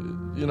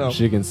 you know.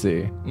 She can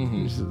see.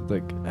 Mhm. She's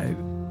like,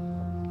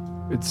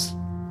 it's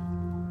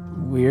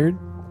weird.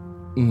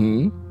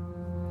 Mm-hmm.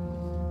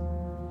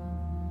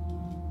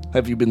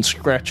 Have you been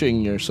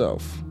scratching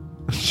yourself?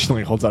 She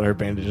like holds out her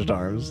bandaged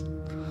arms.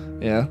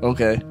 Yeah,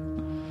 okay.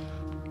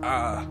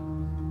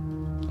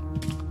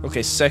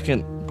 Okay,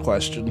 second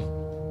question.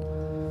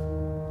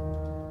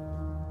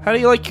 How do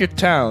you like your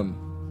town?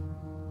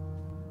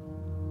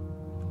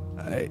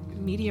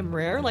 Medium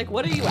rare? Like,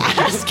 what are you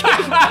asking?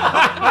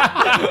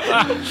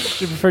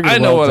 She prefer I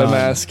know well what I'm done.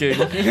 asking.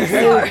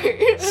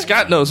 Sorry.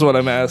 Scott knows what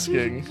I'm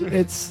asking.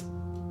 It's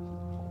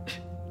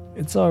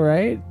all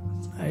right.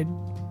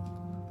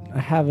 I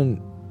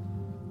haven't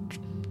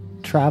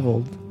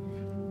traveled.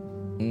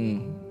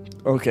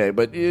 Okay,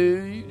 but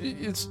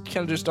it's kind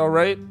of just all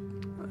right.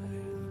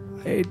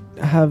 I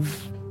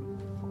have.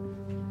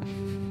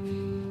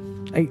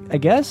 I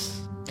guess.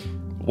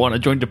 Want to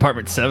join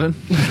Department 7?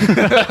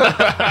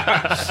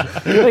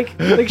 like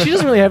she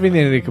doesn't really have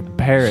anything to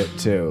compare it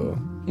to.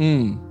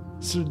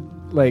 So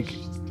like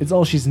it's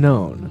all she's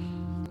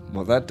known.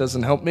 Well, that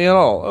doesn't help me at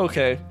all.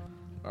 Okay.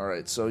 All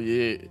right, so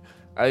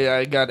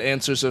I got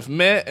answers of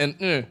meh and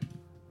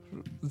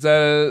Is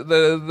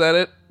that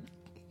it?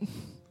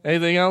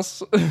 Anything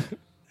else?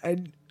 I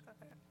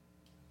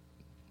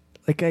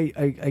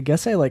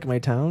guess I like my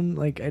town.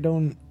 Like I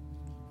don't.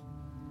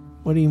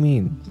 What do you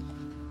mean?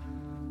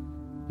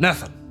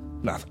 Nothing.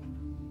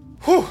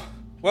 Whew.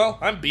 Well,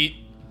 I'm beat.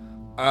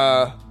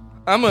 I'm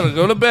gonna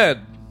go to bed.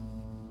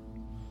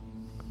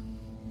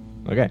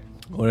 Okay.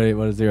 What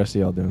is the rest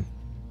of y'all doing?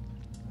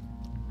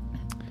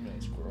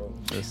 That's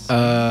gross.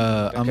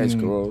 I'm, That guy's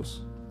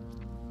gross.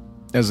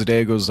 as the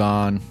day goes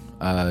on,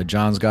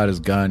 John's got his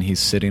gun. He's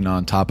sitting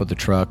on top of the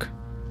truck,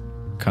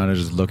 kind of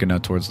just looking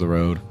out towards the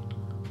road.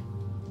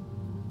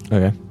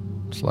 Okay.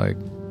 Just like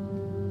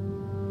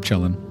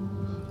chilling.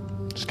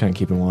 Just kind of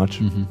keeping watch.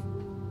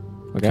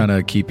 Mm-hmm. Okay. Kind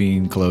of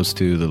keeping close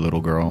to the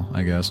little girl,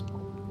 I guess.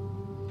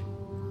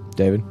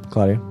 David,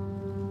 Claudia.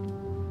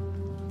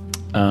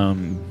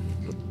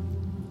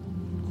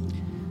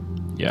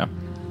 Yeah.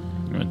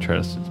 I'm gonna try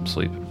to get some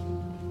sleep.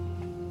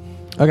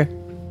 Okay.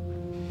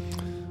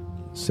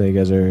 So you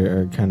guys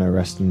are kind of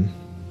resting.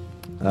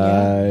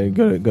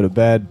 Go to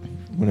bed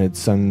when the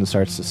sun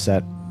starts to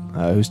set.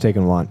 Who's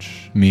taking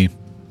watch? Me,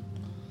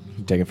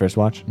 You taking first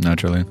watch?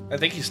 naturally. I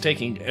think he's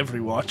taking every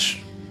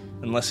watch,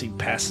 unless he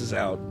passes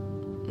out.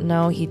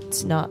 No,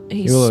 he's not.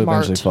 He's You will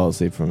smart. eventually fall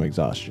asleep from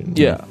exhaustion.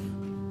 Yeah.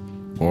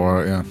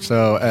 Or, yeah.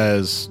 So,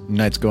 as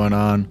night's going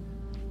on,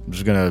 I'm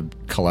just going to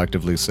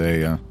collectively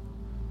say,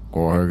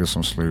 go ahead, get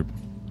some sleep.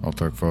 I'll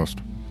take first.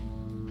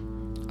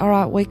 All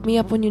right, wake me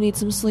up when you need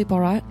some sleep, all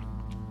right?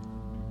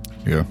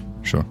 Yeah,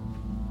 sure.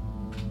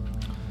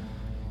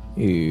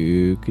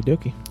 Okie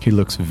dokie. He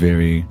looks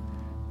very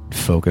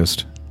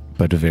focused,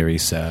 but very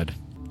sad.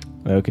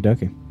 Okie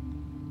dokie.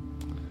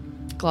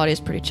 Claudia's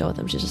pretty chill with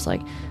him. She's just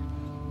like,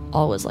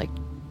 always like,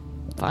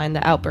 fine.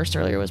 The outburst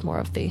earlier was more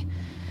of the,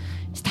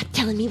 stop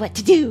telling me what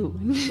to do.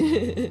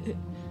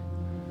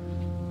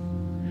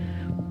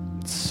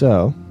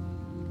 So,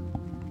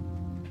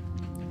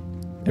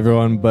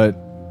 everyone but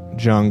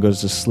John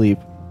goes to sleep.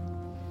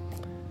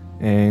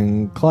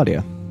 And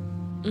Claudia.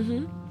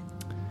 Mm-hmm.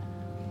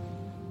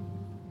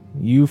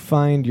 You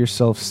find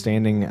yourself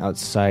standing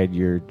outside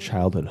your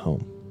childhood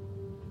home.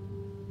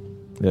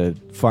 The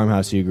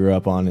farmhouse you grew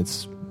up on,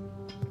 it's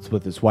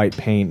with its white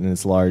paint and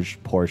its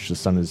large porch. The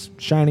sun is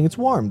shining. It's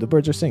warm. The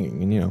birds are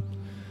singing. And,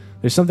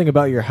 there's something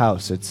about your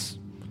house. Its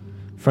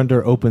front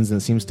door opens and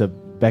it seems to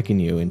beckon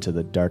you into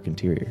the dark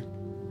interior.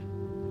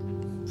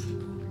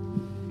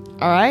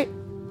 All right.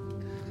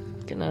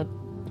 Gonna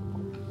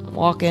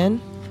walk in.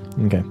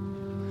 Okay.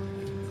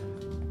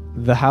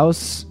 The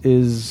house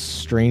is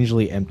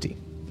strangely empty.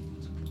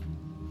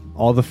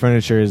 All the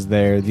furniture is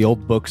there. The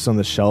old books on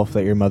the shelf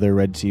that your mother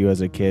read to you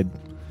as a kid.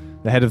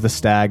 The head of the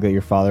stag that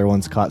your father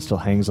once caught still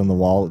hangs on the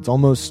wall. It's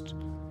almost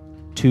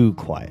too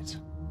quiet.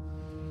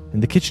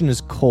 And the kitchen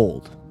is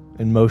cold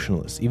and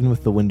motionless, even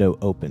with the window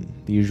open.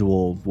 The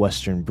usual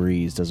western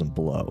breeze doesn't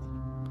blow.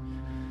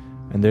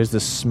 And there's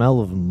this smell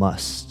of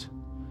must.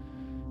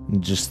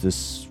 And just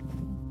this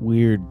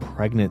weird,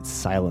 pregnant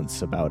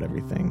silence about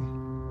everything.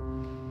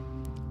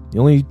 The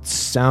only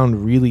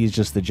sound really is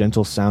just the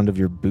gentle sound of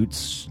your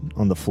boots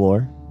on the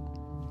floor.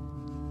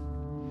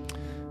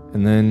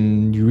 And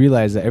then you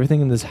realize that everything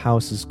in this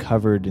house is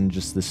covered in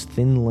just this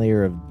thin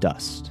layer of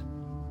dust.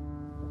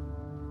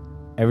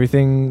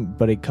 Everything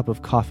but a cup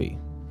of coffee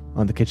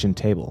on the kitchen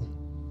table,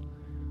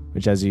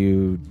 which as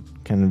you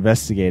kind of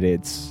investigate it,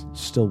 it's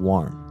still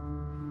warm.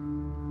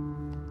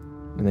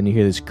 And then you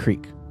hear this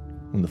creak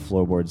on the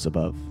floorboards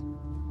above.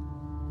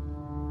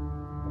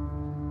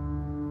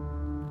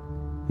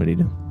 What do you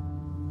do?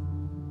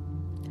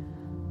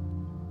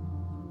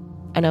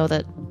 I know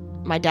that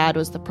my dad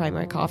was the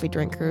primary coffee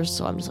drinker,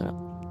 so I'm just like,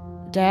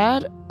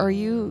 Dad, are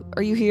you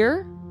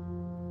here?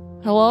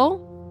 Hello?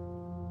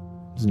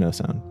 There's no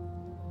sound.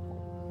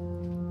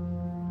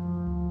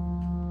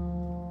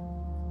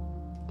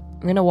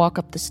 I'm gonna walk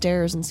up the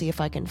stairs and see if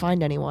I can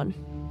find anyone.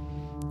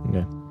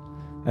 Okay.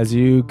 As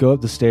you go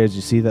up the stairs,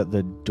 you see that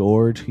the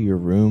door to your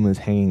room is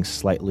hanging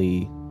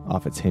slightly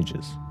off its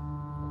hinges.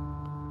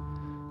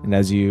 And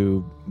as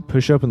you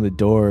push open the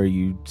door,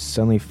 you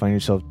suddenly find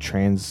yourself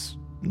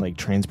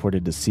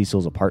transported to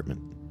Cecil's apartment.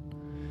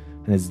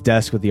 And his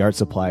desk with the art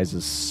supplies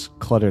is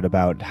cluttered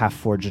about,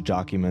 half-forged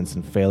documents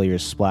and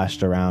failures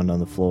splashed around on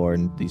the floor,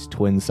 and these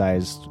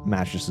twin-sized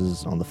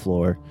mattresses on the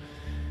floor.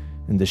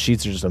 And the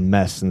sheets are just a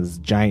mess, and this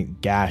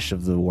giant gash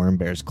of the worm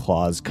bear's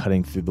claws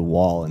cutting through the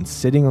wall. And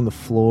sitting on the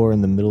floor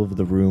in the middle of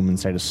the room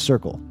inside a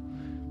circle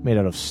made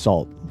out of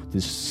salt, with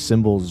these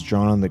symbols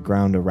drawn on the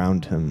ground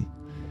around him,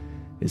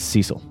 is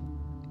Cecil.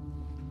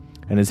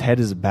 And his head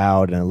is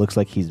bowed, and it looks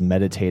like he's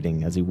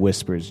meditating as he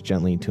whispers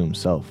gently to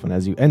himself. And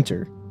as you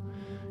enter,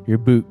 your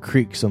boot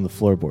creaks on the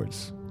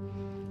floorboards.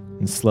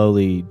 And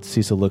slowly,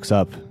 Cecil looks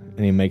up,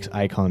 and he makes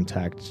eye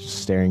contact,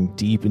 just staring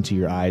deep into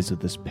your eyes with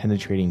this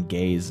penetrating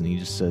gaze, and he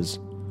just says,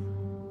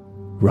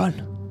 "Run."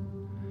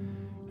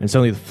 And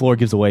suddenly the floor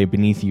gives away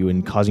beneath you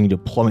and causing you to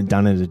plummet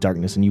down into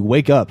darkness, and you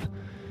wake up,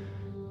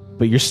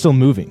 but you're still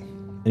moving.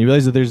 And you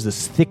realize that there's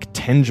this thick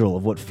tendril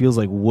of what feels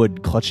like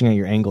wood clutching at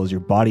your ankle as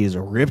your body is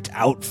ripped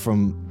out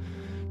from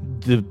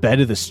the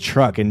bed of this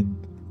truck. And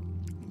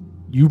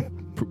you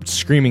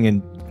screaming,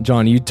 and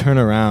John, you turn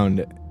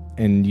around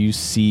and you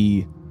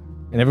see,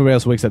 and everybody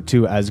else wakes up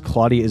too, as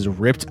Claudia is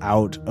ripped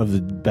out of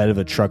the bed of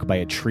a truck by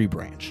a tree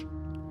branch.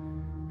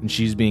 And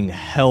she's being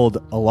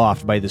held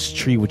aloft by this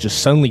tree, which is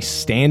suddenly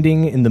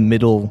standing in the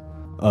middle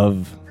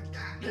of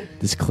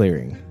this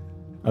clearing,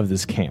 of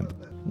this camp.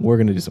 We're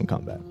going to do some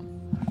combat.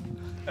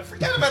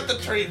 Forget about the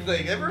tree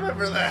thing. I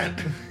remember that.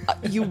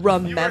 You You were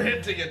remember?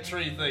 hinting at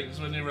tree things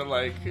when you were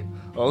like,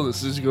 "Oh,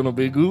 this is gonna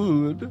be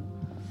good."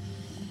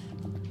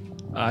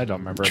 I don't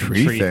remember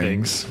Tree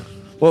things.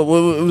 Well,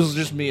 it was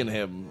just me and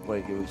him.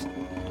 Like it was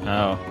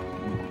Oh,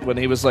 when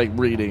he was like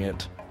reading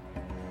it.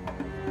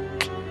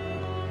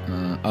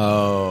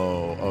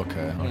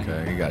 Okay.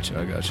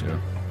 I got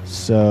you.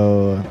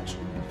 So,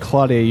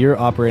 Claudia, you're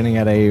operating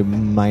at a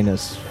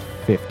minus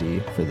 50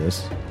 for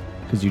this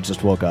because you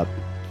just woke up,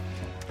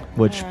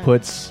 which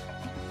puts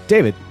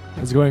David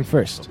is going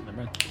first. never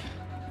mind.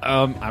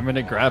 I'm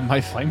gonna grab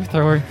my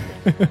flamethrower.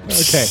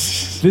 Okay,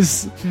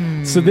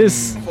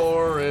 this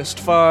Forest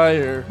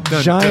fire.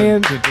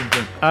 giant,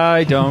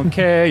 I don't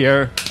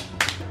care.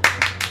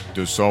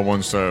 Did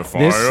someone say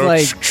fire? this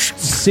like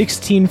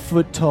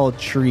 16-foot tall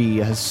tree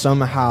has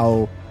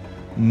somehow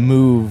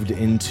moved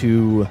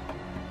into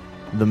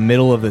the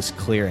middle of this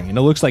clearing, and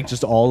it looks like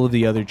just all of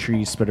the other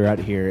trees spread out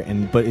here,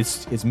 but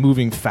it's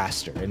moving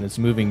faster, and it's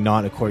moving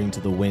not according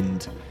to the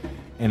wind,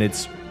 and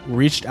it's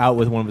reached out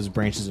with one of his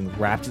branches and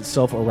wrapped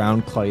itself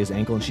around Claudia's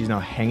ankle, and she's now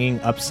hanging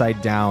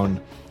upside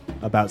down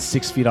about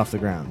 6 feet off the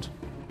ground.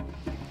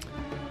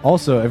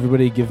 Also,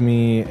 everybody give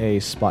me a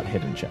spot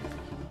hidden check.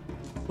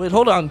 Wait,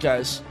 hold on,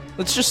 guys.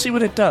 Let's just see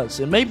what it does.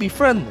 It may be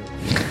friendly.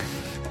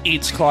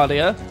 Eats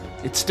Claudia.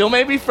 It still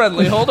may be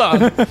friendly. Hold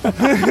on.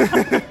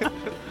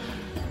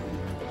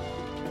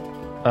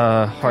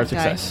 Hard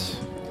Okay. success.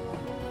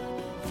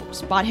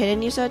 Spot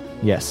hidden, you said?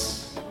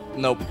 Yes.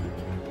 Nope.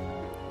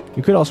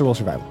 You could also roll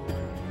survival.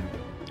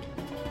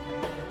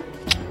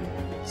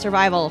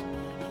 Survival.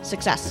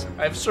 Success.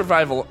 I have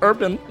survival.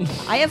 Urban.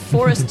 I have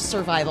forest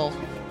survival.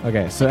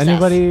 Okay, so Success.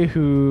 anybody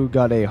who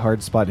got a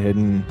hard spot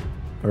hidden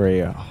or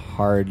a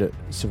hard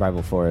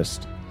survival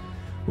forest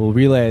will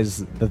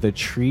realize that the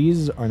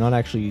trees are not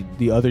actually,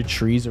 the other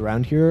trees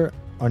around here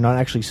are not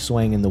actually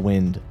swaying in the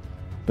wind,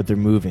 but they're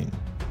moving.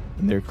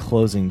 And they're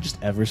closing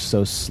just ever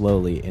so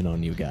slowly in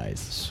on you guys.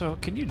 So,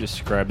 can you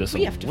describe this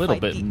We a have to little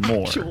fight bit the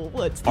more? actual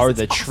woods. This Are is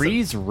the awesome.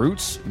 trees'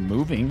 roots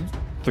moving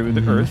through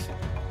the earth?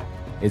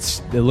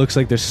 It looks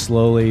like they're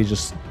slowly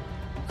just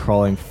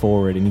crawling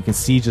forward, and you can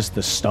see just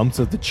the stumps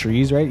of the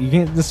trees, right? You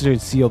can't necessarily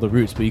see all the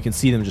roots, but you can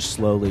see them just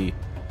slowly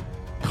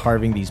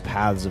carving these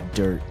paths of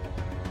dirt,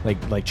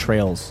 like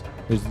trails.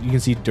 You can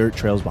see dirt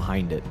trails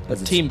behind it. A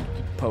as it's- team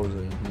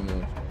posing. You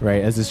know.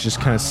 right, as it's just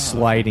kind of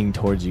sliding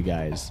towards you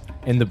guys.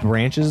 And the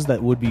branches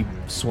that would be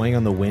swaying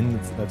on the wind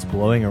that's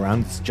blowing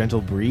around this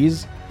gentle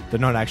breeze, they're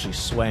not actually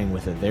swaying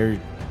with it. They're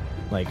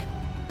like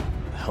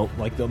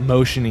the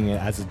motioning it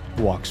as it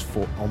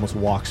almost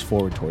walks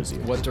forward towards you.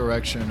 What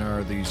direction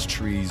are these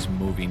trees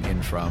moving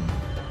in from?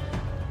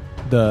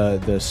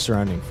 The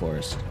surrounding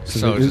forest.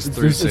 So it's just it's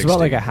about 360. like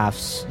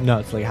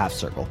it's like a half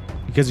circle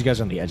because you guys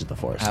are on the edge of the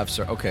forest.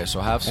 Okay, so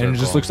half circle. and it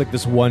just looks like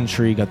this one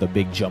tree got the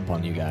big jump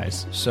on you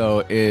guys.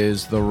 So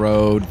is the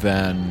road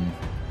then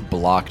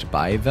blocked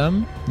by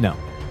them? No.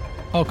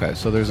 Okay,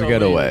 so there's a So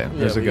getaway. we-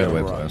 There's yeah, a we gotta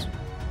getaway run. place.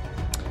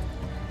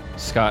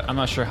 Scott, I'm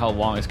not sure how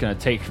long it's going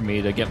to take for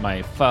me to get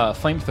my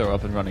flamethrower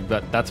up and running,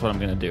 but that's what I'm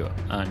going to do.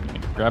 I'm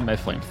going to grab my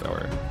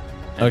flamethrower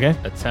and Okay.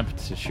 attempt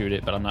to shoot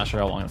it, but I'm not sure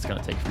how long it's going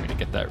to take for me to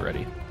get that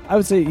ready. I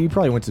would say you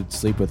probably went to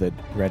sleep with it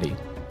ready.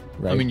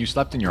 Right? I mean, you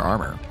slept in your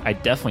armor. I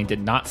definitely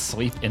did not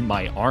sleep in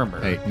my armor.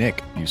 Hey,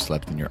 Nick, you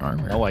slept in your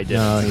armor. No, I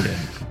didn't. No, he didn't.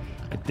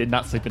 I did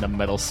not sleep in a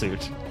metal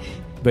suit.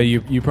 But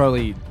you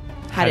probably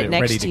Had it ready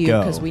next to to you go,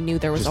 because we knew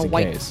there was just a in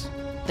white case.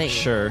 thing.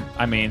 Sure.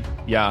 I mean,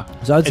 yeah.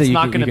 So I'd say it's you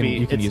not can- going to you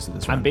be. can it's- use it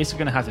this I'm round.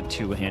 basically going to have to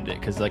two-hand it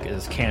because like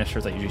there's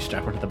canisters that usually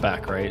strap onto the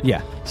back, right?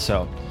 Yeah.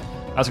 So,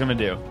 I was going to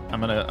do. I'm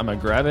gonna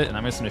grab it and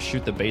I'm just going to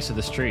shoot the base of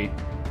this tree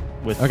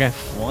with Okay.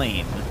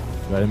 flame.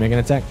 Go ahead and make an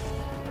attack.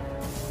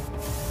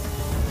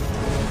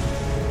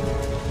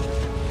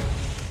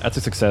 That's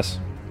a success.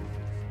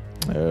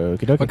 Okie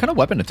dokie. What kind of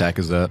weapon attack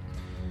is that?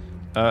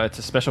 It's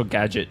a special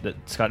gadget that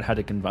Scott had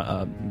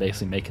to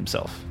basically make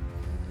himself,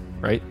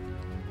 right?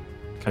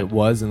 It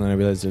was, and then I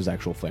realized there's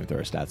actual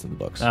flamethrower stats in the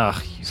books.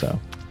 Ugh, So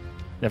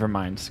never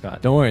mind,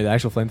 Scott. don't worry, the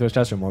actual flamethrower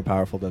stats are more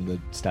powerful than the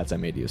stats I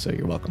made you. So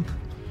you're welcome.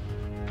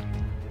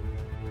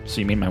 So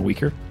you mean my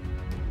weaker?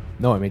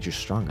 No, I made you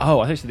stronger. Oh,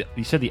 I thought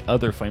you said the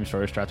other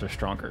flamethrower strats are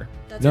stronger.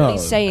 That's No. what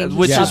he's saying.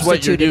 Which He is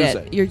what you're substituted it.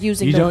 using. You're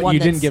using you the don't. one You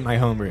didn't that's- get my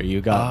homebrew.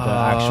 You got the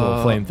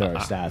actual flamethrower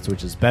stats,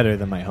 which is better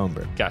than my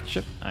homebrew.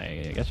 Gotcha.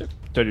 I gotcha.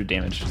 Do I do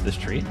damage to this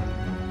tree?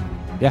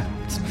 Yeah.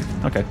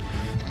 Okay.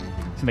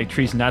 To make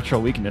trees natural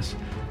weakness.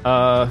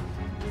 So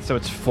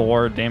it's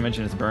 4 damage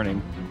and it's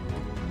burning.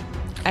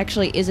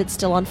 Actually, is it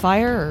still on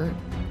fire? Or?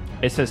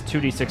 It says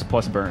 2d6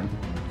 plus burn.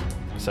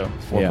 So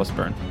 4 Yeah. plus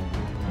burn.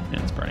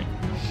 And it's burning.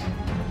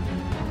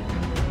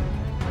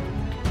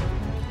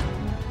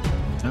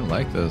 I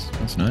like this.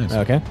 That's nice.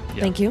 Okay.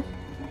 Yeah. Thank you.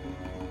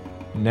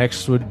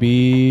 Next would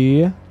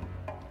be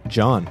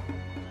John.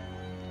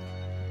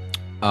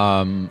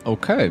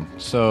 Okay,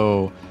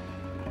 so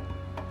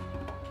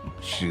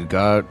she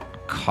got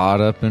caught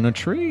up in a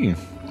tree.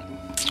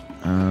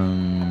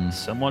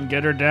 Someone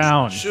get her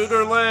down. Shoot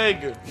her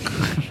leg.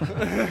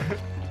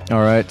 All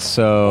right,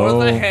 so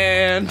Or the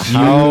hand.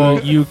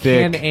 You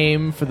thick- can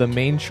aim for the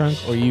main trunk,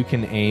 or you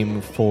can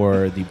aim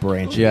for the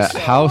branches. yeah,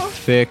 how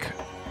thick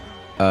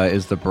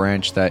is the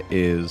branch that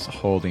is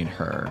holding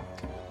her?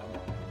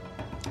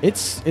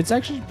 It's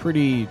actually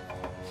pretty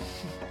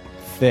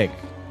thick.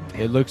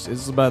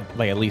 It's about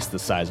like at least the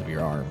size of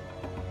your arm.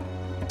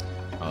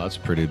 Oh, that's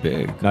pretty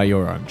big. Not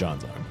your arm,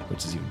 John's arm,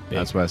 which is even big.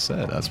 That's what I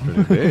said. That's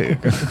pretty big.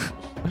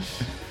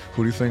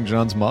 Who do you think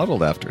John's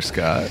modeled after,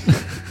 Scott?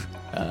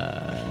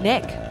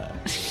 Nick.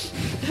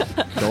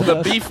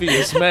 The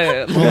beefiest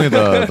man. Only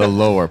the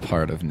lower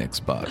part of Nick's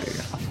body.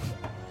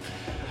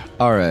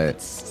 All right.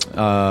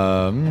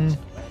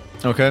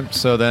 Okay,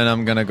 so then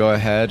I'm going to go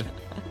ahead,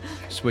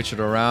 switch it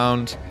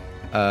around,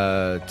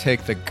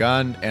 take the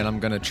gun, and I'm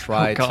going to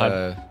try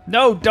to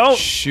No, don't.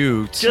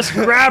 shoot. Just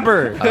grab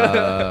her.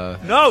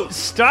 No,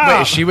 stop.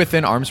 Wait, is she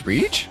within arm's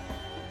reach?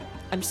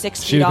 I'm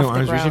 6 She feet within off the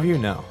arm's reach of ground. you?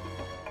 No.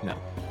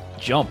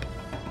 Jump.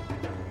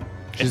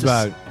 She's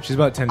about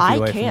 10 feet I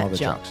away from all can't the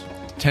jump. trucks.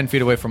 10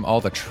 feet away from all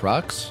the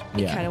trucks?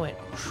 It Yeah. kind of went.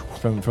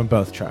 From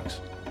both trucks.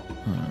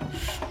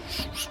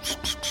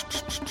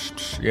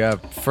 Yeah,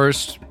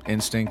 first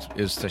instinct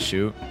is to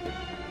shoot.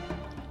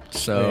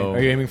 So,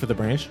 Are you aiming for the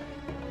branch?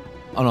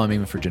 oh no, I'm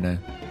aiming for Janae.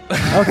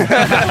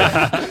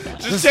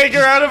 Just take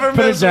her out of her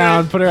Put her misery.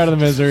 down. Put her out of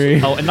the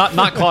misery. Oh, and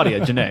not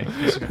Claudia, Janae.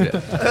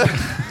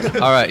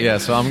 All right, yeah,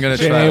 so I'm going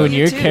to try. Jay, when You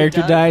your too,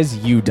 character Doug. dies,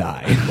 you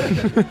die.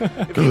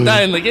 You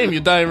die in the game, you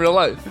die in real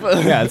life.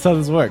 Yeah, that's how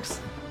this works.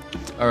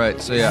 All right,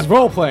 so yeah. This is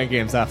role-playing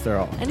games, after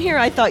all. And here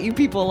I thought you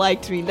people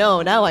liked me.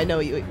 No, now I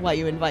know why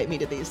you invite me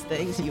to these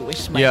things. You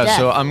wish my Yeah, death.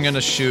 so I'm going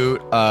to shoot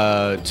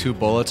 2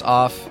 bullets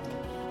off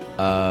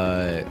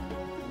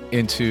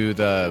into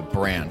the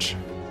branch.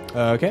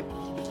 Okay.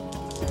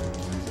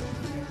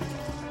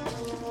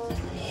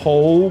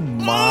 Oh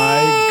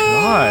my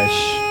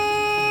gosh.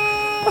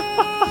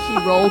 He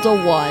rolled a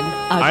 1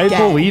 I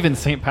again. believe in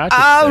St. Patrick's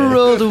Day.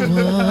 rolled a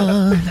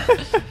 1.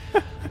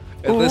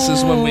 And this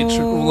is when we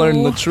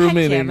learn the true Heck yeah,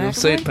 meaning of McAvoy.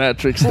 St.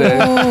 Patrick's Day.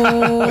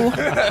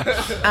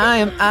 I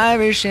am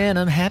Irish and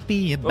I'm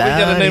happy about Well,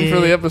 we got a name for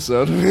the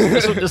episode.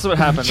 This is what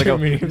happens. I go,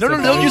 Jimmy. no,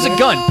 don't use a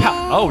gun.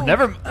 Pow. Oh,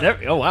 never.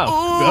 Oh, wow.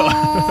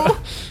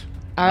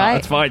 All right.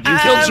 That's fine. You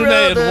Killed killed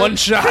Janae in one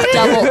shot.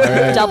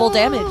 Double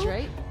damage,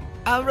 right?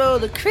 I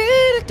rolled a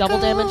critical. Double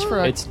damage for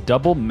a. It's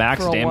double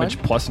max For a damage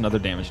 1? plus another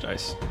damage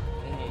dice.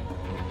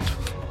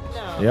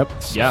 Yep.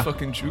 Yeah.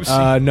 Fucking juicy.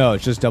 No,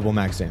 it's just double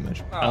max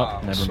damage. Oh,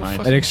 never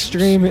mind. An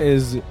extreme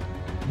is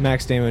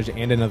max damage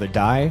and another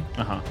die,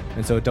 Uh-huh.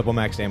 and so double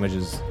max damage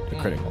is a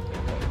critical.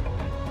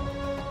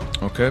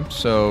 Okay,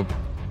 so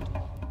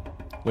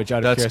Which, out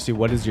of That's- curiosity,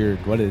 what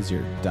is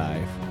your die?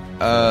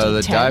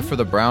 the D10? die for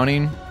the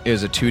Browning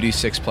is a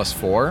 2d6 plus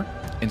 4.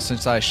 And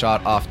since I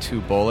shot off 2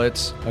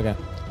 bullets, Okay.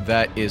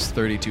 that is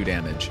 32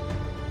 damage.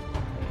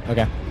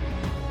 Okay.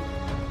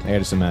 I gotta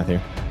do some math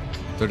here.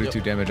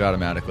 32 damage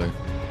automatically.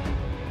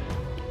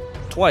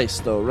 Twice,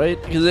 though,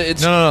 right? 'Cause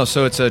it's No.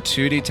 So it's a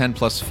 2d10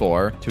 plus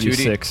 4.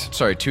 2d6.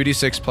 Sorry,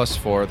 2d6 plus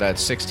 4.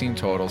 That's 16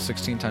 total.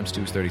 16 times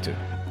 2 is 32.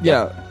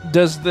 yeah.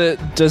 Does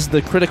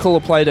the critical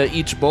apply to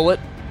each bullet?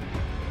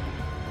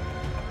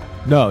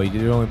 No, it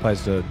only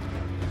applies to.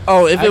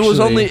 Oh, if it was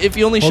Actually, if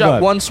you only hold shot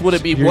up. once, would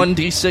it be You're-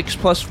 1d6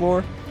 plus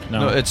 4?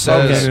 No. it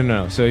says Okay,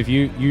 no. So if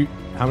you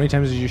how many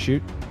times did you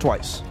shoot?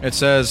 Twice. it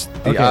says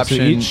the Okay, option.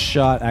 so each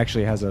shot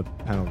actually has a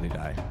penalty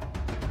die.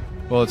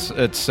 Well,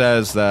 it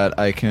says that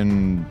I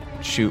can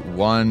shoot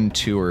 1,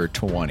 2, or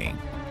 20.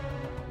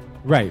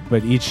 Right,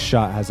 but each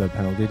shot has a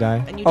penalty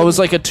die. And you Oh, it was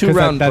didn't- like a 'Cause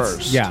two-round that's-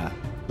 burst. Yeah,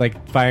 like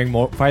firing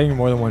more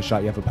than one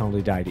shot, you have a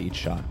penalty die to each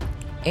shot.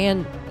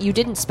 And you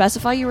didn't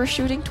specify you were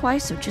shooting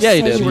twice, so just Yeah,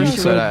 he say did. you were You I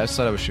shooting. said I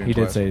said I was shooting. He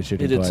did twice. say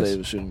shooting He did twice. say he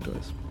was shooting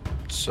twice.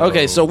 So,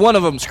 Okay, so one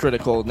of them's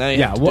critical. Now you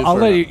Yeah, have to well, do I'll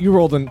for let another. you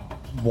rolled in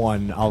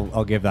one.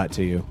 I'll give that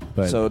to you.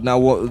 But So now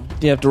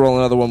you have to roll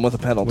another one with a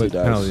penalty with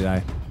dice. penalty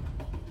die.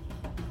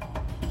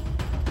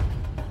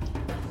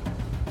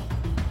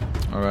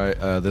 all right,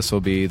 this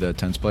will be the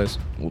 10th place.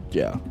 Well,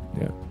 yeah.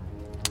 Yeah.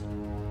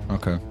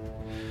 Okay.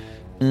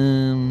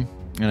 And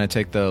I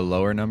take the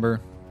lower number.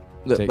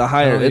 The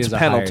higher, penalty it's is a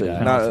higher penalty.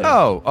 die. Not,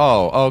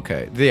 Oh,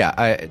 okay. Yeah,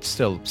 it's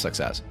still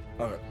success.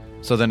 Alright.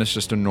 So then it's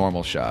just a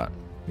normal shot.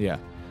 Yeah.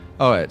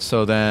 All right,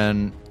 so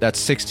then that's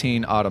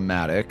 16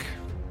 automatic.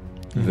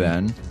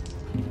 Then.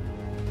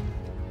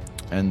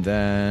 And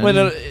then. Wait,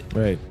 no,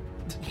 Right.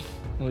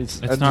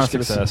 It's not a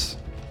success.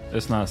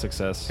 It's not a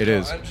success. It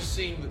is. I'm just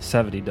seeing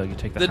 70, Doug. You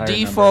take the the higher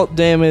default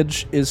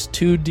damage is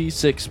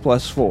 2d6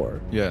 plus 4.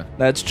 Yeah.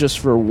 That's just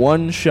for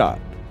one shot.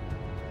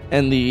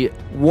 And the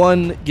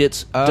one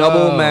gets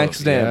double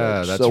max yeah,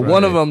 damage. that's So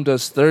one of right. them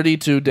does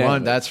 32 damage.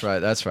 One, that's right.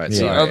 The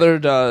Sorry. other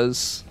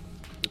does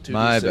 2d6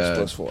 My bad.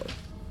 plus 4.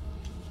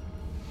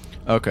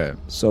 Okay.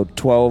 So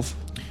 12.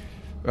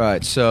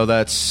 Right, so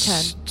that's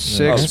 10.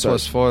 6 Oh, sorry.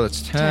 plus 4,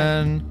 that's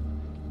 10.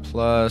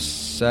 Plus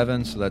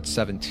 7, so that's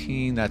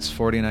 17. That's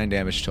 49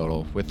 damage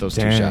total with those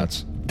 2 Damn.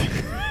 shots.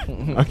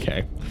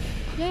 Okay.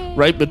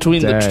 Right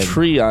between the Dead.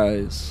 tree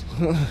eyes.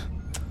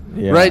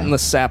 Yeah. Right in the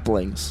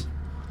saplings.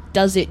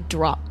 Does it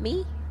drop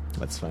me?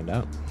 Let's find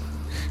out.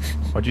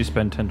 Why'd you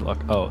spend 10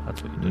 luck? Oh,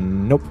 that's what you did.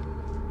 Nope.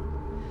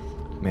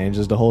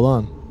 Manages to hold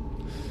on.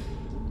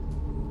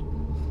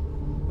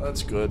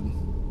 That's good.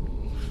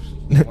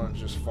 I want to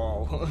just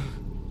fall.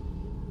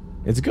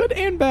 It's good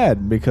and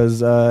bad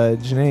because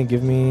Janae,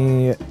 give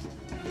me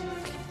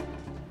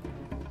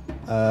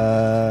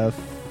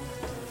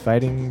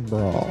fighting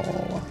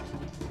brawl.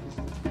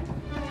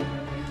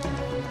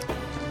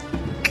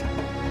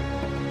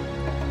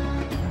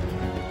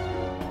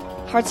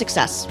 Hard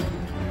success.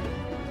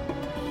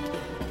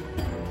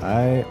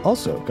 I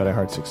also got a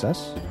hard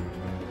success,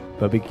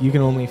 but you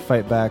can only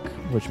fight back,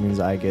 which means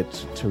I get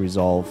to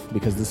resolve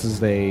because this is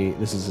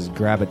his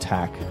grab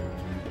attack.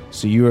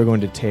 So you are going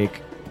to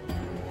take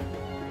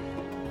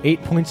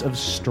 8 points of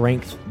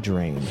strength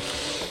drain.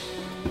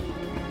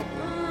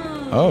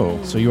 Oh.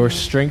 So your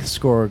strength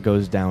score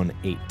goes down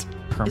 8.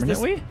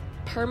 Permanently?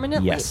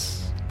 Permanently?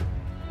 Yes.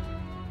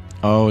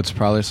 Oh, it's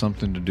probably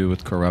something to do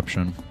with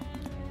corruption.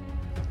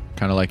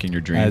 Kind of like in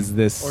your dream. As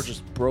this, Or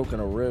just broken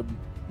a rib.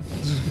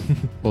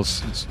 Well,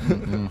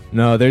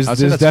 no, there's I'd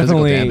say that's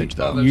physical definitely damage,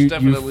 though. There's you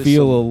definitely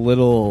feel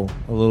some-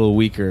 a little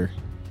weaker,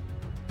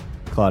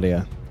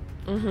 Claudia.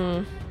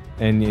 Mm-hmm.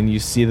 And you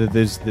see that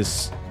there's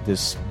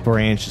this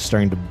branch is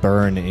starting to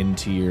burn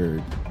into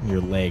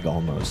your leg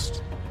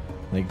almost.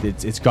 Like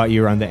it's got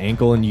you around the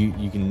ankle, and you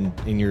can,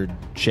 and you're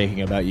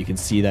shaking about, you can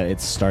see that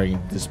it's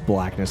starting, this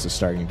blackness is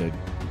starting to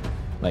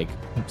like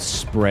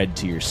spread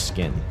to your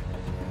skin.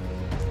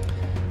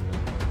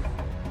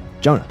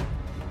 Jonah,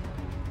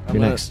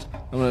 you're next.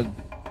 I'm gonna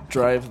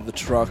drive the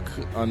truck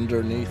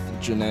underneath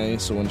Janae,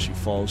 so when she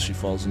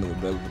falls into the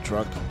bed of the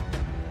truck.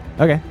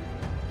 Okay.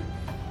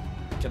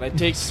 Can I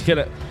get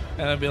it?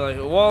 And I'd be like,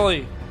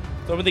 Wally,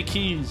 throw me the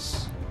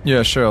keys.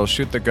 yeah, sure. I'll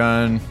shoot the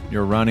gun.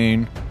 You're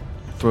running.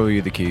 Throw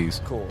you the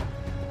keys. Cool. All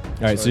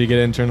right, so you get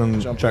in, turn on the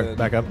Jump truck in.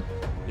 back up.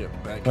 Yeah,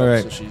 back All up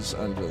right. so she's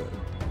under.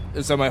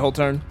 Is that my whole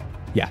turn?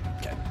 Yeah.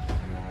 Okay.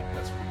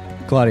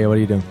 Claudia, what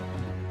are you doing?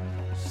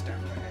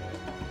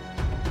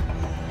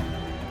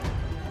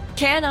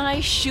 Can I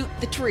shoot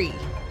the tree?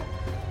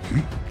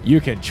 You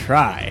can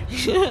try.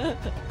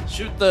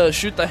 Shoot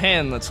the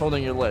hand that's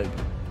holding your leg.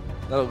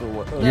 That'll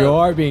go. You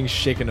are being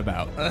shaken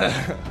about.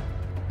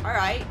 All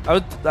right.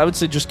 I would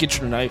say just get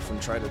your knife and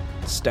try to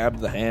stab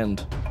the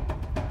hand.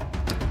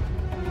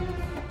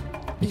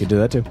 You could do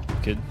that too.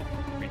 Could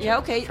Yeah,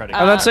 okay. Try to-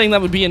 I'm not saying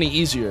that would be any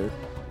easier.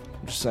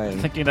 I'm just saying.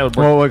 thinking that would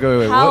work. Well,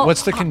 wait. How-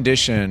 What's the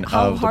condition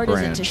How of the hard is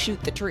branch? it to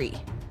shoot the tree?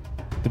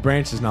 The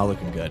branch is not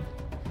looking good.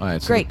 All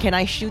right, so Great. Can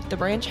I shoot the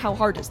branch? How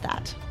hard is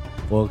that?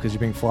 Well, because you're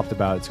being flopped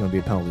about, it's going to be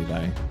a penalty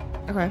die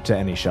Okay. to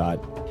any shot.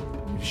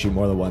 If you shoot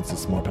more than once,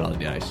 it's more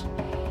penalty dice.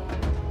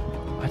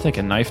 I take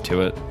a knife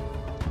to it,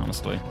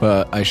 honestly.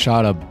 But I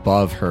shot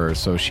above her,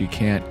 so she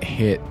can't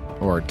hit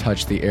or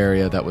touch the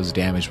area that was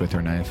damaged with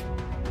her knife.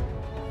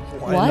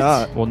 Why What?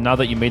 not? Well, now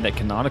that you made that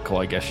canonical,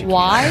 I guess you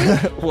Why?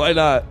 Why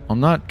not?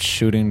 I'm not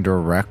shooting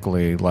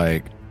directly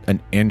like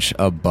an inch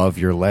above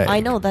your leg. I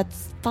know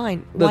that's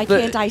fine. The Why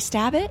thi- can't I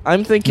stab it?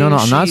 I'm thinking. No,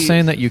 I'm not she-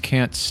 saying that you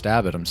can't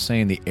stab it. I'm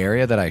saying the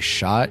area that I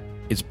shot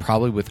is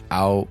probably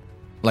without,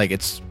 like,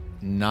 it's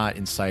not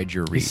inside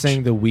your reach. He's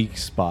saying the weak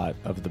spot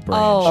of the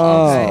branch.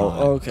 Oh, okay.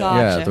 Oh, okay.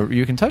 yeah, Gotcha.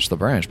 you can touch the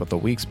branch, but the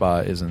weak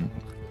spot isn't.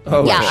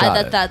 Oh, yeah, okay.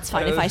 shot it. that's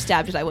fine. If I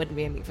stabbed it, I wouldn't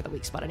be aiming for the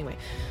weak spot anyway.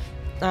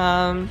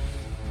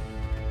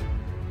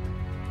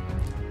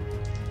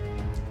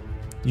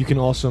 You can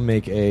also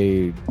make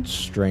a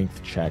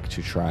strength check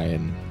to try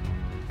and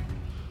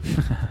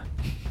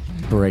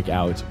break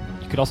out.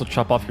 You could also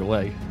chop off your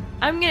leg.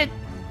 I'm gonna.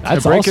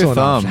 That's break also your an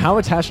thumb. option. How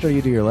attached are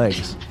you to your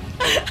legs?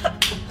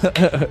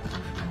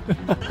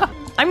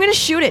 I'm gonna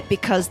shoot it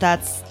because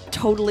that's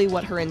totally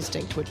what her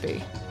instinct would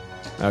be.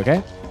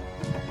 Okay.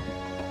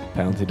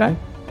 Penalty die.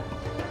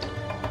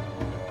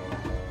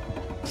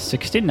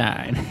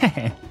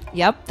 69.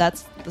 Yep,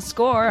 that's the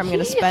score. I'm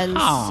gonna spend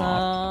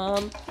Yeehaw.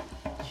 some.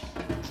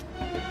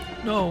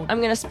 No. I'm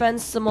gonna spend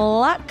some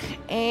luck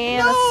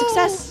and a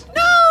success.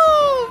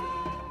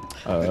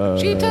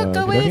 She took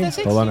away the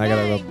 69. Hold on, I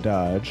gotta roll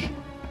dodge.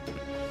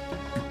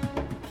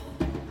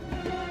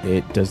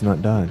 It does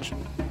not dodge.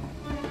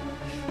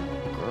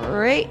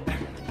 Great.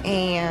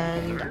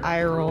 And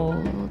I roll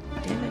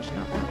damage,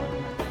 not that one.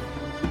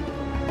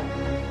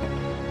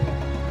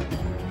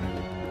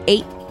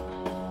 8.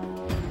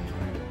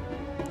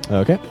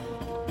 Okay.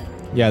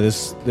 Yeah,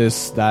 this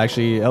that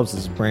actually helps.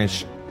 This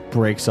branch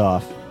breaks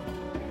off,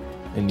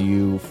 and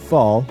you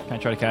fall. Can I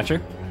try to catch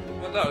her?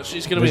 Well, no,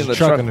 she's gonna There's be in a the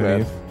truck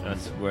underneath. bed.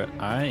 That's where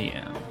I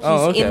am. She's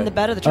Oh, okay. in the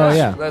bed of the truck. Oh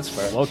yeah, That's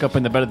fair. Woke up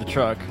in the bed of the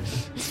truck.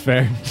 it's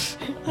fair.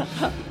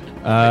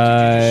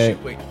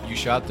 Wait, you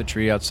shot the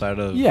tree outside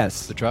of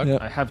Yes. the truck? Yeah.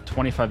 I have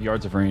 25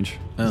 yards of range.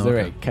 Oh, Is there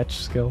okay. a catch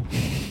skill?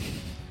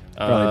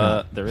 Probably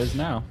not. There is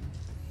now.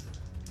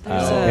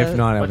 If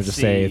not, I would let's just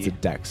say it's see. a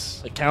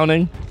dex.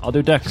 Accounting. I'll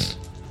do dex.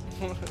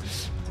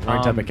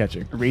 Wrong type of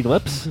catcher. Read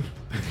lips. All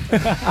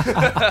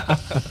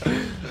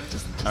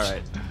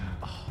right.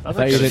 I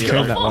thought you didn't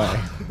turn that way.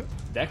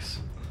 Dex.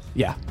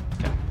 Yeah.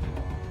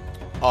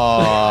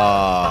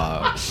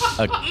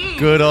 A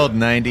good old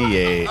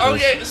 98.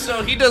 Okay,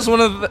 so he does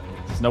one of the.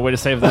 There's no way to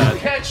save that.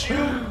 Catch you.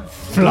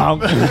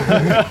 Flunk.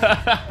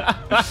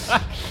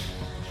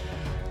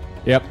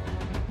 Yep.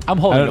 I'm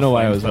holding I don't know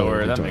why I was lower.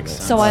 holding That the makes toilet.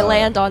 sense. So I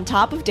land on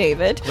top of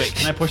David. Wait,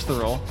 can I push the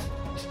roll?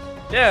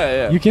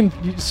 Yeah. You can.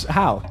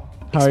 How?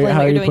 How Explain are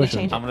what you you're doing to pushing?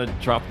 change it. I'm gonna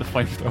drop the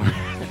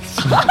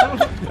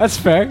flamethrower. That's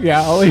fair.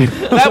 Yeah, I'll leave.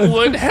 That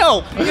would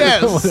help.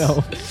 Yes.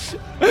 No.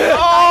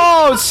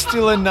 Oh,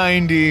 still a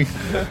 90.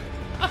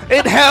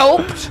 It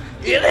helped.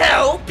 It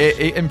helped.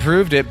 It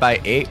improved it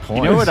by 8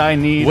 points. You know what I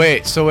need?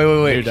 Wait. So wait.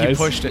 New He dice.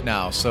 pushed it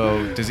now.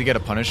 So does he get a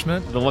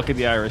punishment? The look of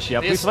the Irish.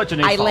 Yeah, please This- let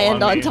Janae I fall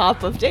land on me.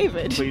 top of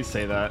David. Please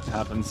say that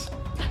happens.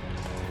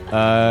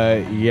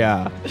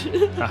 Yeah.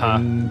 Haha.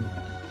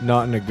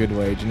 Not in a good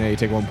way. Janae, you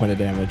take 1 point of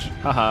damage.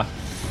 Haha.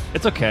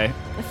 It's okay.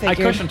 I figured.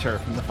 cushioned her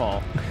from the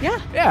fall. Yeah.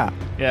 Yeah.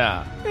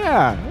 Yeah.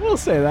 Yeah. We'll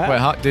say that. Wait,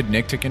 how did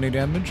Nick take any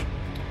damage?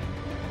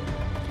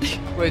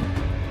 Wait.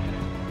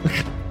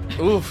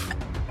 Oof.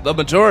 The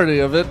majority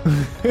of it.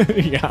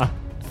 Yeah.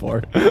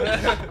 4.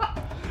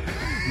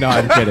 No,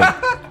 I'm kidding.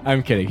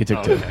 I'm kidding. He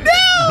took 2. Okay.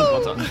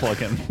 Let's unplug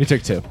him. He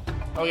took 2.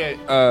 Okay.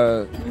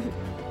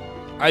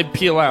 I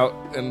peel out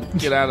and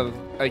get out of.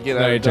 I get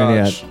No, out you're of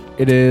turning dodge. yet.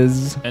 It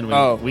is. And we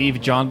Oh. leave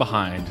John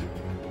behind.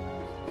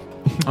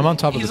 I'm on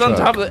top of He's the on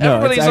truck. top of the. No,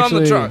 Everybody's it's on the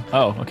actually- truck.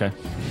 Oh, okay.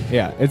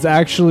 Yeah, it's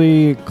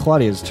actually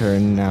Claudia's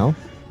turn now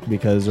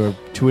because we're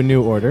to a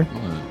new order,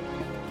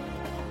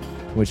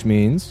 which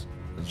means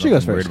she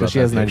goes Nothing weird first because about she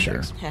has that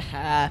 96.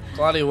 picture.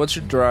 Claudia, what's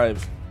your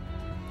drive?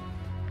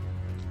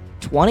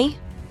 20?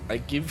 I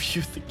give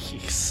you the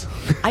keys.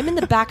 I'm in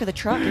the back of the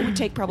truck. It would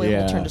take probably a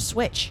whole Yeah. turn to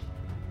switch.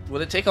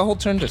 Would it take a whole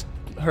turn to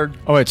her?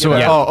 Oh wait. So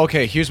get out?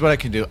 okay. Here's what I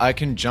can do. I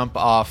can jump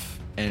off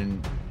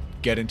and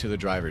get into the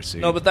driver's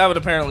seat. No, but that would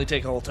apparently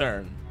take a whole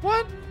turn.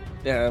 what?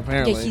 Yeah,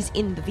 apparently. Yeah, he's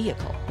in the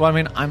vehicle. Well, I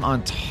mean, I'm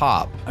on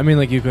top. I mean,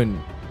 like you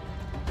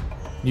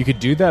could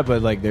do that,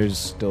 but like there's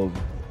still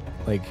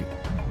like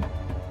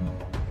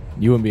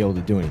you wouldn't be able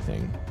to do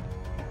anything.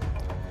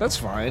 That's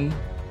fine.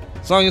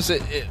 As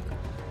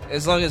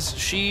long as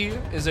she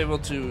is able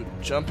to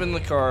jump in the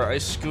car, I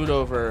scoot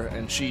over,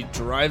 and she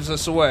drives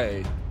us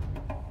away.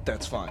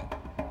 That's fine.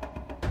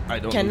 I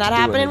don't. Can need that to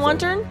do happen in one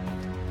anything.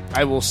 turn?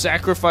 I will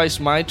sacrifice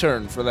my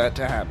turn for that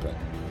to happen.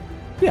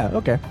 Yeah.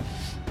 Okay.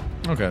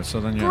 Okay, so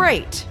then you.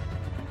 Great.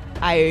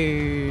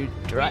 I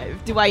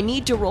drive. Do I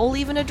need to roll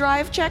even a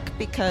drive check?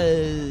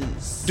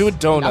 Because Do a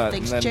donut,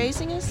 nothing's and then-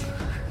 chasing us?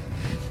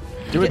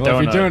 Do a Well,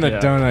 if you're doing a yeah.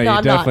 donut, No, you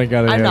I'm definitely not.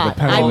 got to I'm hit the not.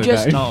 penalty I'm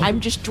just. die. No. I'm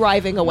just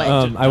driving away.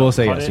 I will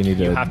say Cut yes. it, You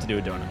need to. have to do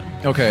a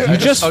donut. Okay, You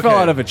just okay, fell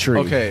out of a tree.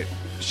 Okay,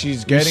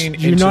 she's getting.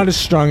 You're into, not as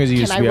strong as you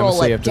Can used I to be. I'm gonna roll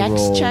say you a have to dex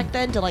roll check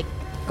then to like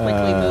quickly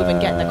move and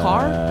get in the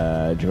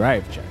car?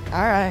 Drive check. All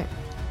right.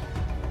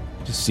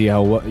 Just see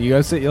how what you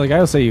guys say. Like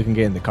I'll say you can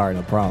get in the car,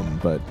 no problem.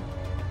 But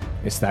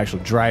it's the actual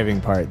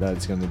driving part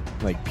that's gonna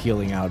like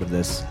peeling out of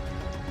this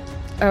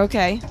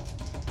Okay.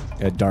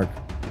 dark.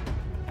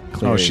 Oh,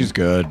 clearing. she's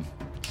good.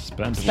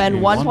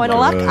 Spend 1 point of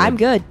luck. Good. I'm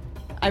good.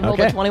 I rolled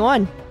a Okay.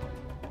 21.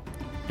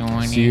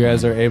 So you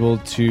guys are able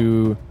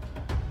to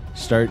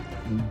start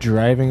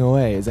driving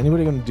away. Is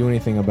anybody going to do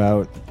anything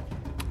about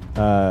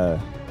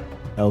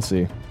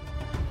Elsie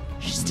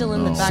She's still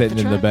in the back sitting of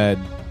the in truck. the bed,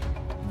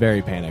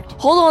 very panicked?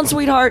 Hold on,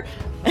 sweetheart.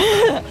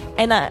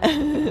 And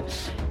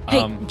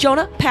hey,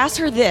 Jonah, pass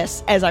her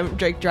this as I'm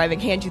driving.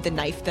 Hand you the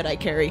knife that I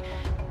carry.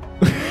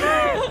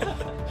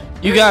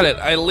 You got it.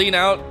 I lean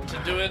out to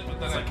do it, but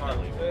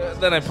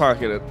then I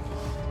pocket it.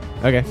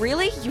 Okay.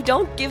 Really? You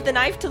don't give the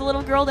knife to the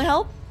little girl to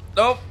help?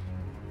 Nope.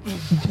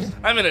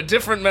 I'm in a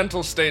different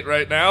mental state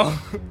right now.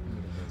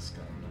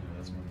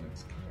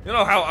 You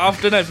know how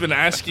often I've been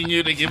asking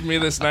you to give me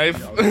this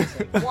knife?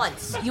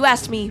 Once. You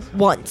asked me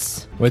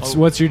once.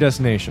 What's your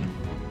destination?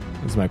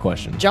 Is my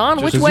question. John,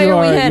 which Because way you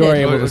are we You are headed?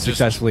 able to Just-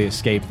 successfully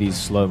escape these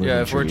slow moving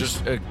Yeah, if we're trees.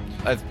 just,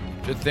 I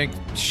think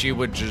she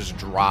would just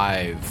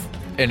drive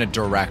in a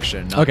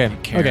direction. Not Okay, be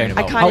caring okay.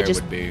 about I kinda where just-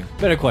 it would be.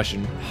 Better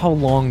question. How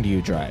long do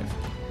you drive?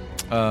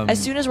 As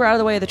soon as we're out of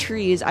the way of the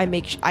trees,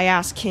 I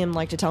ask him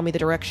like to tell me the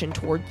direction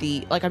toward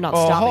the like I'm not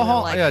Oh, stopping. hold I'm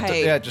on, like, yeah,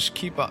 hey, just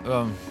keep.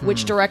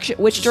 which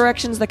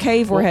direction's the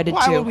cave we're headed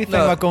Why to? would we think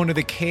No. about going to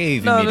the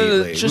cave No, no, no,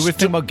 immediately? just we would think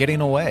to- about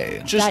getting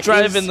away. Just That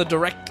drive is- in the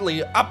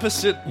directly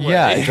opposite way.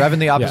 Yeah, drive in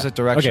the Yeah. opposite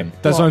direction. Okay,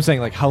 that's Well- what I'm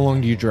saying. Like, how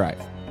long do you drive?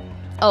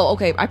 Oh,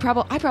 okay. I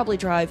probably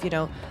drive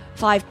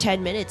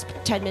 5-10 minutes.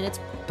 10 minutes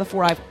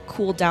before I've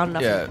cooled down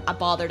enough. Yeah. I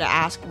bother to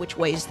ask which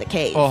way's the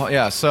cave. Oh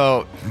yeah,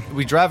 so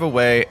we drive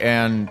away,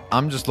 and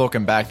I'm just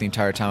looking back the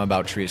entire time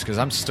about trees because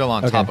I'm still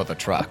on Okay. top of the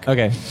truck.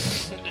 Okay.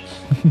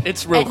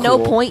 It's real At no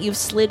cool. point you've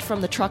slid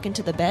from the truck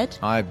into the bed.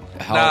 Nah,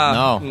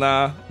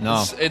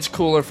 no. It's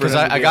cooler for Because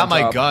him to I be got on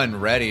my top. gun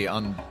ready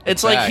on.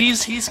 It's the like back.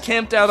 he's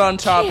camped out on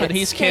top and Can't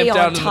he's stay camped on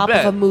out in the top of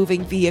a bed.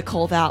 moving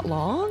vehicle that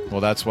long.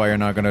 Well, that's why you're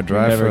not going to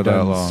drive Never for that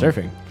done long.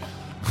 surfing.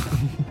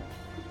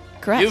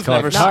 Correct. You've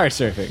never Car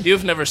seen, surfing.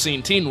 you've never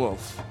seen Teen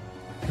Wolf.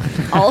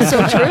 Also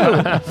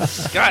true.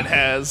 Scott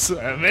has.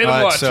 I made him All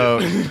right, watch so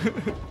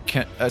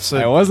it.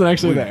 I wasn't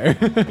actually there.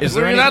 is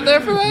there Were you any not there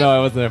for that? No, I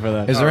wasn't there for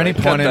that. is there any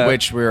Cut point in that.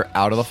 which we're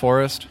out of the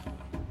forest?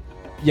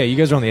 Yeah, you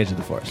guys are on the edge of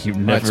the forest. You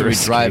Right, never so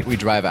escape. we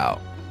drive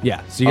out.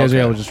 Yeah, so you guys are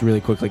Okay. able to just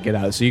really quickly get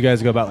out. So you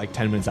guys go about like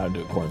 10 minutes out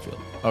into a cornfield.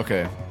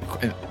 Okay.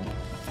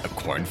 A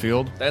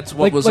cornfield? That's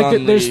what was like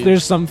on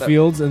there's some that-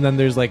 fields, and then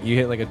there's like you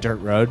hit like a dirt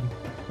road,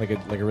 like a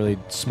really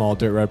small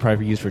dirt road,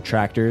 probably used for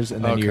tractors,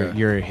 and then Okay.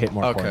 you're hit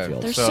more Okay.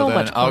 cornfields. There's so so then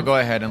much I'll corn. go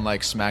ahead and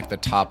like smack the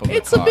top of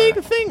It's the a car.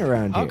 big thing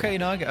around here. Okay,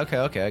 no, I get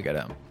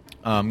it.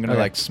 I'm gonna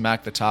Okay. like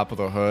smack the top of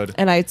the hood.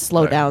 And I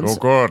slow down. You're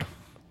good.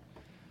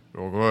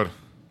 You're good.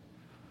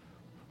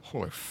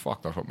 Holy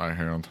fuck, that hurt my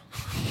hand.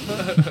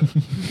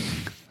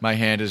 My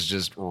hand is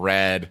just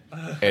red.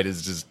 It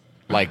is just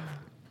like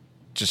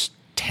just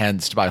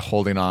tensed by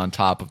holding on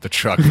top of the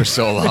truck for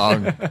so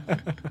long.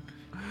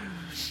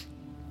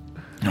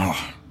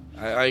 Oh,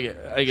 I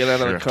get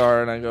out of the Shit.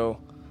 car and I go,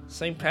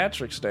 St.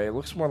 Patrick's Day. It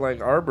looks more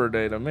like Arbor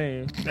Day to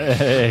me.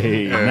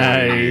 Hey,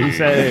 nice.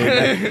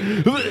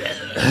 Hey.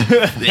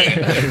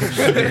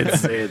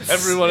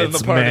 Everyone in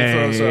the party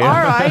throws All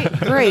up. right,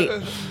 great.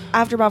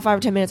 After about 5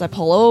 or 10 minutes, I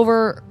pull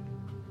over.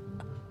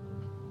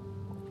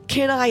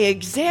 Can I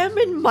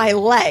examine my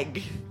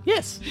leg?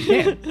 Yes.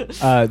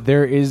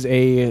 There is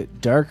a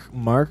dark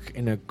mark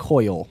in a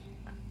coil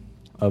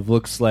of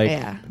looks like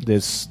Yeah.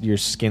 this. Your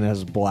skin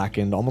has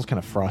blackened, almost kind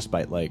of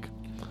frostbite like.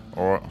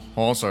 All right,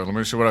 hold on a second. Let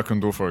me see what I can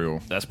do for you.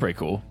 That's pretty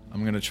cool.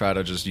 I'm gonna try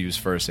to just use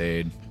first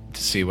aid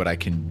to see what I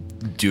can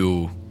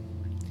do.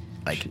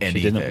 Like She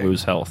anything. didn't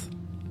lose health.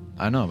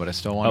 I know, but I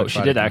still want to. Oh,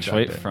 she did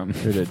actually from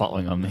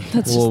falling on me. A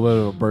little bit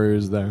of a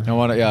bruise there. I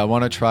want to. Yeah, I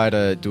want to try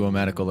to do a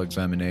medical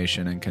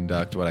examination and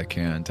conduct what I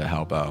can to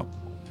help out.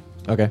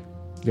 Okay.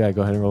 Yeah,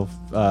 go ahead and roll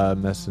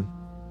medicine.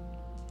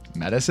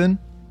 Medicine?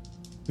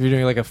 If you're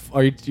doing like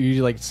are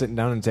you like sitting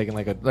down and taking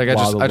like a Like, I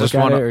while just- to I just look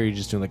at wanna- it, or are you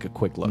just doing like a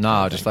quick look? No,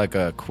 kind of just thing? like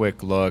a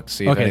quick look,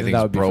 see Okay, if then that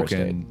anything's would be first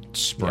broken, aid.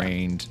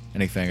 sprained,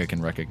 anything I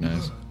can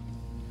recognize.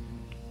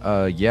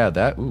 Yeah,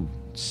 that. Ooh,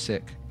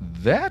 sick.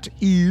 That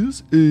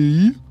is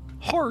a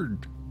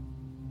hard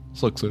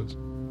success.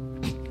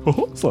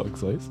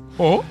 Success.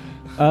 Oh?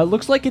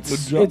 Looks like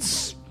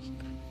it's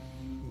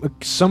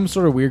some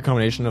sort of weird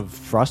combination of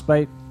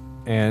frostbite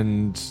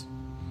and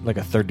like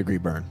a 3rd-degree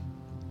burn.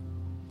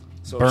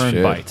 So Burn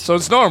Shit. bite. So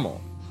it's normal.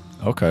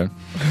 Okay.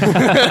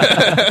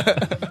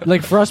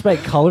 Like frostbite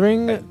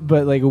coloring,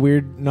 but like a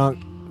weird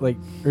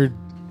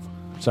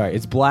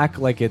it's black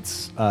like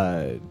it's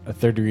a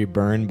 3rd-degree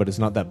burn, but it's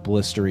not that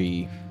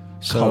blistery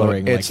So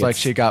coloring. it's like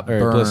she got or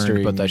burned,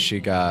 blistering but that she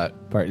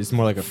got. part. It's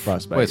more like a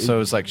frostbite. Wait, so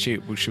it's like she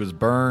was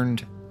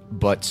burned,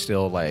 but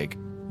still like.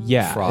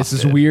 yeah, it's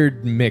this frosted.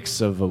 weird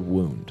mix of a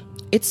wound.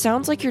 It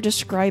sounds like you're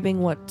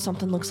describing what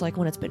something looks like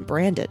when it's been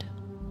branded.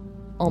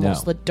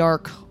 Almost No. the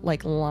dark,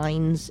 like,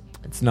 lines.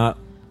 It's not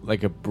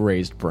like a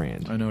braised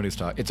brand. I know what he's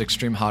talking. It's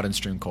extreme hot and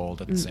extreme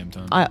cold at the same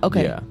time.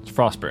 Okay. Yeah, It's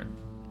frostburn.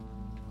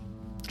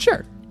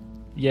 sure.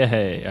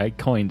 Yay! I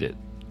coined it.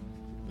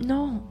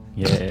 No.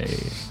 Yay!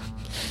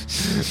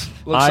 Looks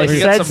I like you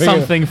got said some-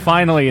 something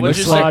finally in What'd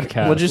this you say?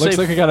 podcast. What'd you Looks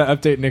say? like I gotta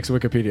update Nick's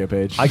Wikipedia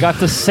page. I got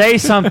to say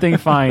something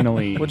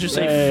finally. Would you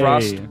say Yay.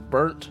 frost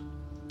burnt?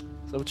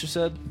 Is that what you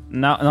said?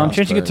 No, I'm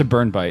changing it to Frostburn.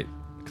 burn bite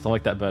because I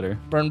like that better.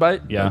 Burn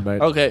bite? Yeah. Burn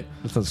bite. Okay.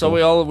 That sounds So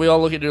cool. we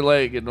all look at your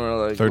leg and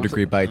we're like,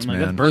 3rd-degree bites, I'm like,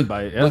 that's man. burn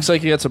bite. Yeah. Looks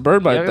like you got some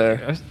burn bite Yeah,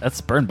 there.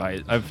 That's burn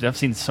bite. I've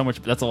seen so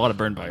much. That's a lot of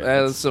burn bite.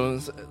 Some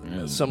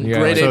Yeah,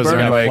 grade so A is burn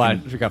there bite.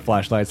 like- we got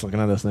flashlights looking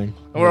at this thing.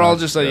 And we're all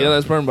just like, yeah,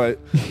 that's burn bite.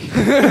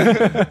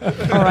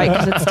 All right,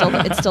 because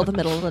it's still the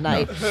middle of the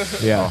night.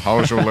 Yeah.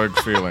 How's your leg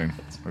feeling?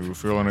 Do you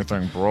feel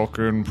anything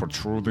broken,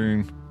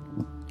 protruding?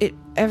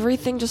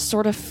 Everything just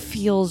sort of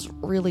feels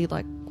really,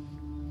 like,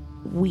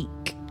 weak.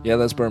 Yeah,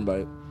 that's burn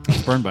bite.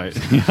 It's burn bite.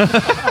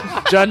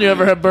 John, you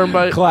ever had burn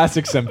bite?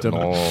 Classic symptom.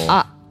 Oh,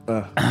 I get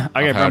I've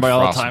burn had bite all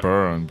the frost time.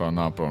 burn, but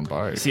not burn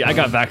bite. See, I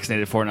got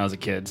vaccinated for it when I was a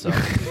kid, so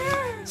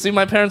See,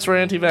 my parents were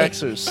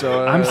anti-vaxxers,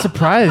 so I'm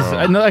surprised.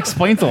 I know that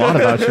explains a lot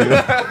about you.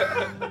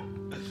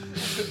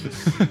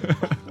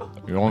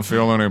 You don't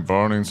feel any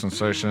burning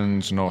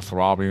sensations, no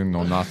throbbing,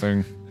 no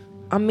nothing?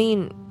 I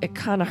mean, it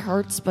kind of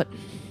hurts, but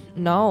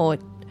no,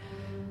 it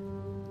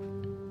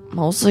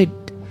mostly.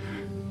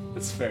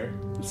 It's fair.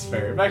 It's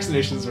fair.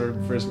 Vaccinations were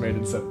first made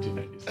in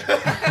 1790s.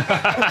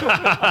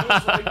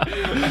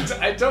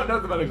 I don't know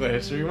the medical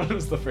history. When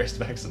was the first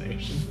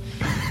vaccination?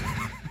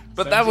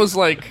 But that was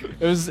like,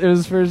 It was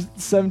for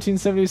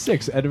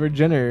 1776. Edward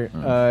Jenner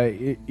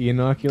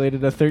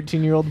inoculated a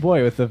 13-year-old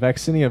boy with the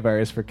vaccinia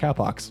virus for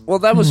cowpox. well,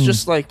 that was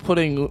just like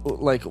putting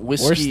like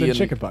whiskey Worse than and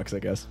chickenpox, I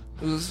guess.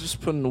 it was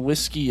just putting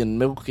whiskey and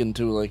milk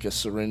into like a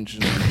syringe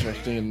and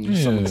injecting it into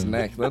someone's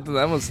neck. That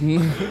was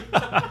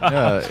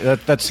Yeah,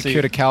 that's to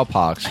cure the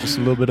cowpox. Just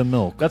a little bit of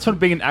milk. That's what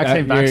being an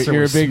accident vaxxer you're a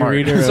was big smart.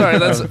 reader. sorry.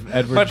 That's of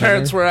Edward my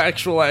parents Jenner. were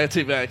actual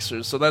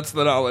anti-vaxxers, so that's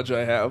the knowledge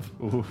I have.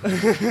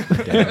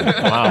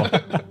 Wow.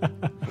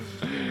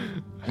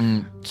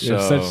 You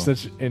have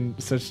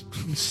such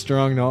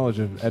strong knowledge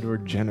of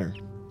Edward Jenner.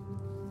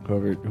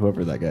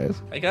 whoever that guy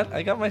is. I got my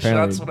Apparently.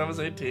 shots when I was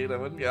 18. I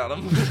went and got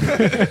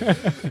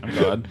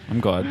them. I'm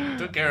glad.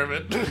 Took care of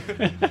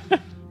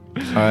it.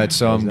 All right,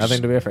 so I'm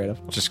Nothing to be afraid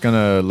of. just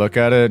gonna look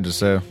at it and just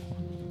say,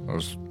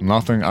 there's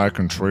nothing I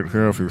can treat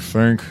here. If you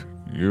think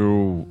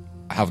you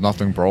have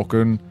nothing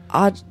broken,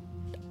 I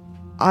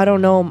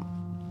don't know.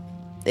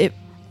 It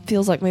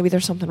feels like maybe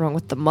there's something wrong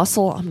with the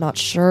muscle. I'm not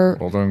sure.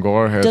 well then go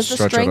ahead, Does the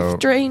stretch it strength out.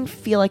 drain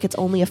feel like it's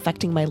only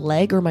affecting my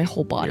leg or my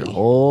whole body? Your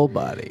whole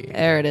body.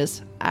 There it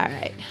is. All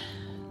right.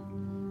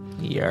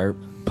 Yarp.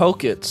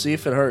 Poke it. See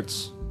if it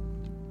hurts.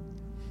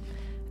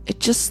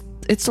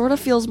 It sort of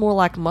feels more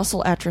like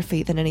muscle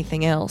atrophy than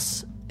anything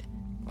else.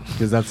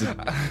 Because that's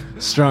a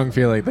strong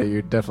feeling that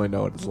you definitely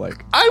know what it's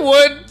like. I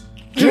would.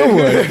 You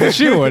would.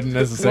 She wouldn't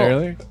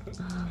necessarily.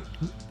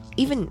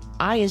 Even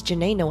I, as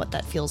Janae, know what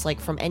that feels like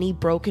from any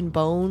broken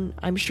bone.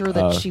 I'm sure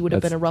that she would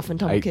have been a rough and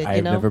tumble kid, you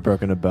I've know? never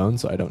broken a bone,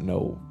 so I don't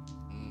know.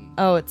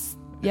 Oh, it's...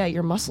 Yeah,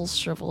 your muscles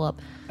shrivel up.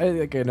 I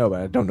know,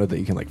 but I don't know that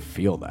you can like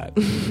feel that.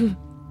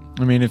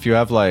 I mean, if you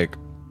have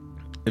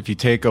if you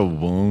take a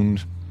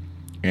wound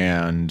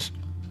and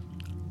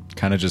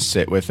kind of just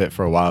sit with it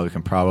for a while, you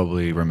can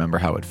probably remember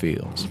how it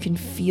feels. You can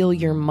feel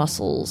your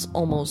muscles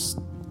almost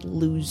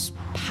lose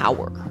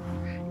power.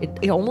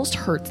 It almost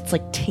hurts. It's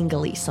like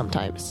tingly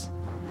sometimes.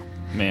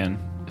 Man,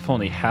 if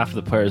only half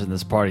the players in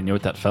this party knew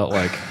what that felt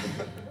like.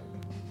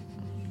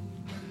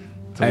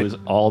 To lose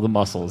all the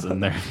muscles in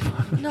there.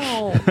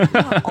 No,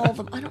 not all of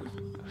them. I don't know.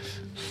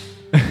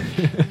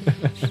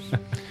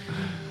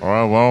 All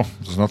right, well,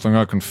 there's nothing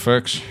I can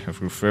fix.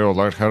 If you feel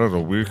lightheaded or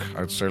weak,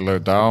 I'd say lay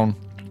down.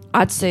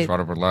 I'd say, Try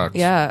to relax.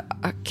 yeah,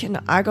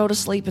 can I go to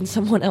sleep and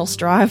someone else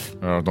drive?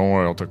 Don't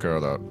worry, I'll take care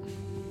of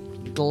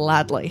that.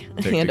 Gladly.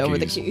 Take Hand the over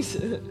keys.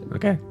 the keys.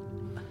 Okay.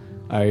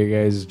 Are you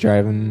guys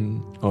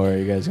driving, or are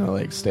you guys gonna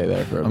like stay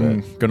there for a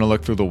I'm bit? gonna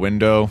look through the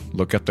window,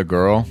 look at the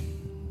girl.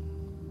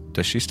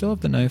 Does she still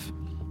have the knife?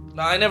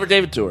 No, I never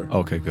gave it to her.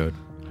 Okay, good.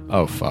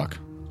 Oh, fuck.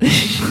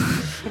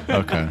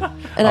 Okay.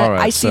 And All right,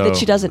 I see that so-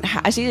 she doesn't.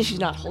 I see that she's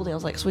not holding. I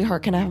was like,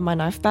 "Sweetheart, can I have my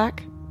knife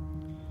back?"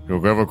 You'll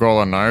give a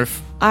girl a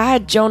knife? I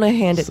had Jonah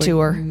hand it to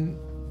her.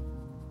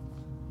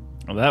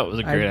 Well, that was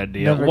a great I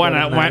idea. never Why got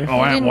a not? Why, knife. You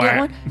why, didn't why? get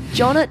one,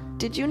 Jonah.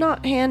 Did you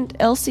not hand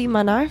Elsie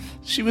my knife?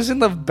 She was in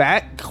the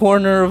back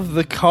corner of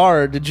the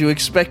car. Did you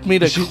expect me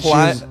to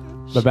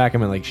climb? The back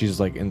of it, like she's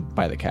like in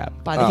by the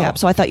cab. By the cab,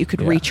 so I thought you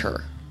could Yeah. reach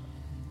her.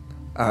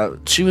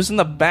 She was in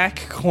the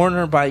back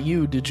corner by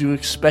you. Did you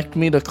expect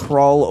me to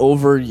crawl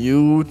over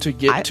you to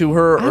get to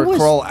her I or was-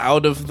 crawl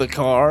out of the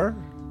car?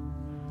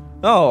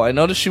 No, I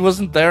noticed she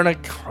wasn't there and I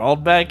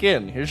crawled back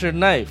in. Here's your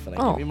knife. And I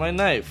Oh. give you my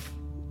knife.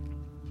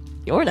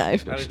 Your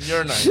knife.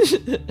 Your knife.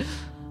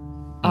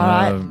 All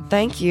right,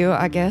 thank you.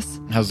 I guess.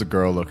 How's the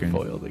girl looking?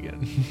 Foiled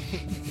again.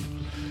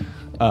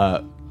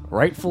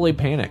 Rightfully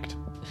panicked.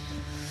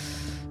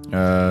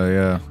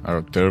 Yeah.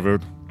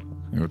 David,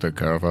 you take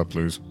care of that,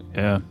 please.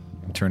 Yeah.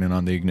 Turning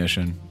on the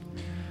ignition.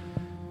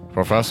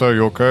 Professor,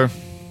 you okay?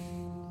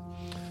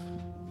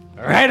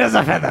 Right as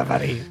a feather,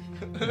 buddy.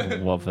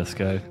 Love this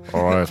guy.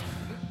 All right.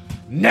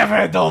 Never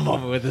a dull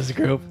moment with this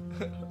group.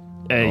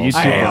 Hey, you two.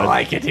 I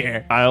like it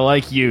here. I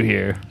like you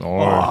here. Don't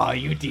worry. Oh,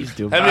 you tease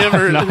do. Have you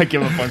ever? Not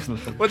give a punch in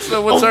the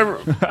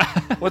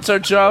What's our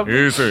job?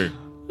 Easy.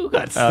 Who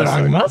got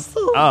strong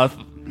muscles?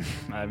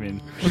 I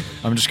mean,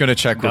 I'm just gonna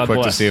check real God quick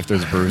to bless. see if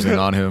there's bruising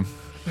on him.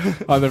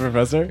 On the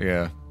professor?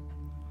 Yeah.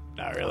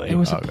 Not really. it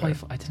was a Okay.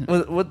 playful. I didn't.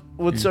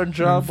 What's our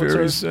job? What's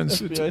very our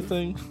sensitive. FBI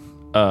thing?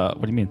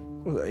 What do you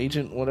mean?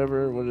 Agent,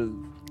 whatever. What is?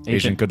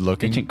 Agent good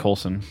looking. Agent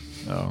Coulson.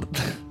 Oh.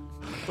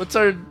 What's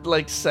our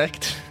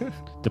sect?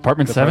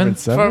 Department 7?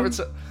 Department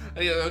Se-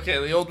 Yeah, okay,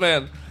 the old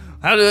man.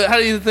 How do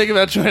you think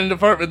about joining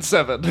Department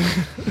 7?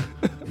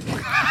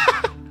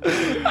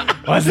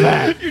 What's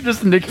that? You're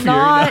just Nick Fury.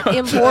 Not now.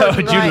 important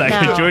Would you right like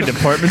now. to join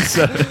Department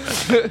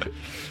 7?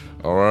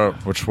 All right.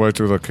 Which way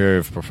to the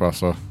cave,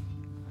 Professor?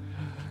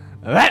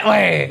 That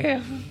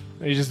way.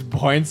 He just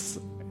points.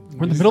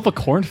 We're in the middle of a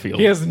cornfield.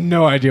 He has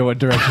no idea what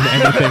direction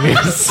anything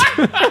is.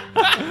 All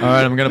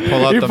right, I'm gonna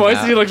pull out He the points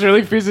map. and he looks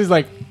really confused. He's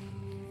like,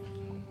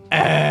 All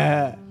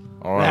right.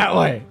 that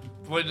way.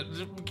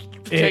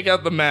 Take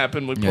out the map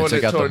and we Yeah, point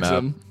take it out the towards map.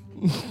 him.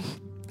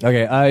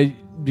 Okay,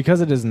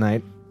 because it is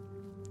night,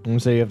 I'm gonna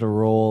say you have to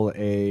roll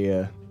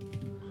a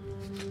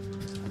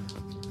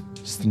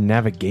just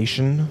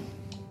navigation.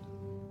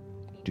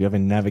 Do you have a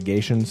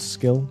navigation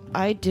skill?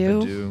 I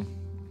do. I do,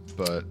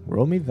 but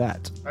Roll me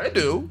that. I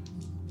do.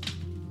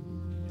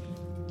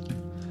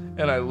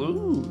 And I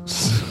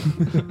lose.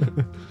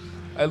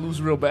 I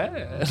lose real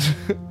bad.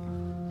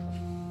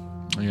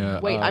 yeah.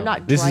 Wait, I'm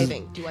not this is-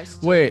 driving. Do I?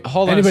 Wait,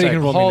 hold on. Anybody a second.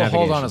 can roll me hold, navigation.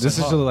 hold on a This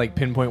second. is to like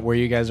pinpoint where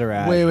you guys are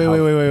at. Wait, how-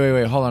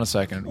 wait. Hold on a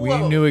second. We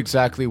Whoa. knew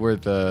exactly where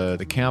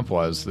the camp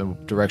was, the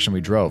direction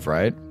we drove,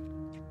 right?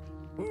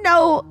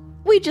 No,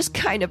 we just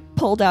kind of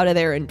pulled out of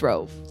there and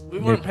drove. We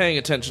weren't paying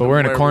attention. But to we're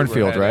in a where we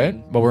cornfield, were right?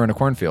 heading. But we're in a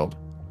cornfield.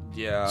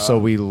 Yeah. So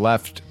we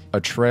left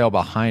a trail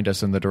behind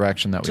us in the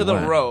direction that to we the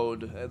went.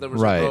 road. There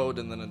was Right. a road,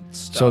 and then it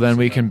stopped. So then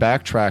we can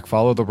backtrack,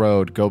 follow the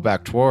road, go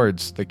back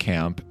towards the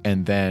camp,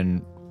 and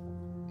then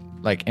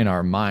like in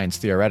our minds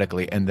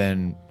theoretically, and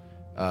then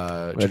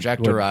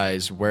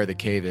trajectorize where the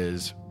cave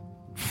is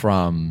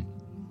from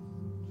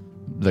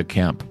the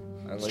camp.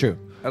 It's true.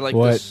 I like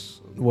what,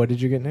 this. What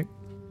did you get, Nick?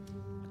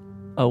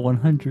 A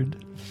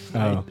 100.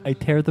 Oh. I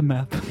tear the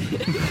map.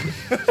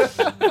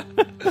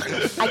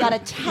 I got a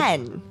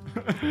 10.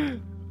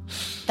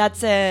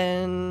 That's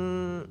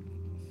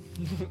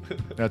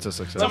That's a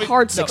success. a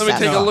hard Let success.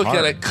 me take a look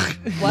at it.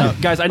 What?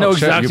 Guys, I know Oh,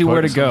 shit, exactly you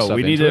where to put some go. stuff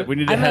We need into to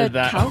it? I'm head a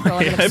that cowgirl. I'm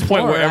way. an I point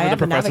explorer. wherever I the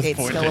have a professor's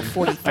navigate skill of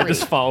pointing. 43. I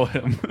just follow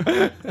him.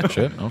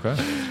 Shit. Okay.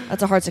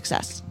 That's a hard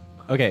success.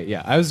 Okay,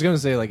 yeah. I was gonna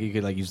say like you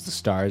could like use the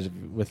stars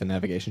with a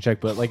navigation check,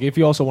 but like if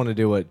you also want to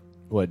do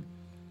what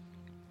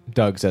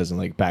Doug says and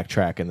like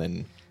backtrack and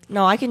then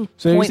No, I can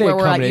so you point say where a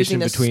we're at combination using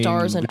the between,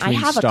 stars, and I between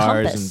have a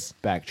stars compass.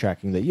 and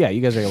backtracking that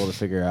you guys are able to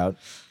figure out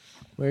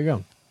where you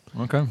go.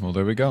 Okay. Well,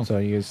 there we go. So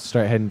you guys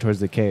start heading towards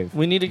the cave.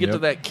 We need to get to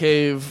Yep. that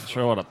cave.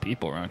 Sure, a lot of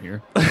people around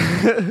here.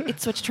 It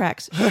switched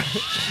tracks.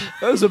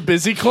 That was a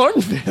busy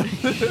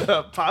cornfield.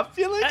 A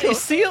popular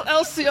corn-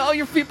 Elsie, all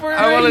your people are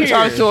I want to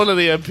talk to one of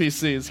the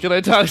NPCs. Can I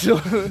talk to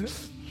one?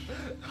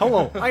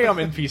 Hello, I am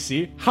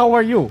NPC. How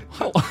are you?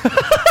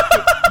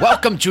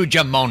 Welcome to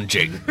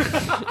Jumanji.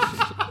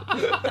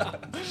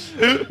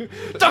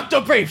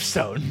 Dr.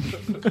 Bravestone.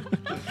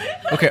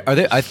 Okay. Are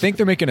they? I think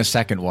they're making a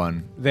second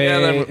one.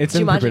 It's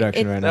in Jumanji,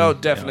 production right now. No,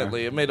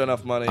 definitely. It made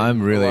enough money.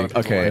 I'm A really lot of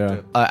people okay.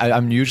 liked it.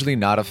 I'm usually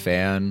not a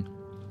fan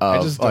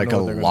of just don't like know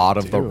a what they're gonna lot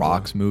of the do.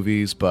 Rocks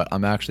movies, but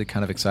I'm actually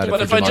kind of excited. But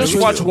for if I just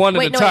Jumanji watch 2. one at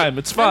Wait, a no, time, wait.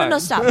 it's fine. No,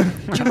 stop.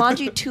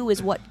 Jumanji 2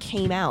 is what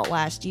came out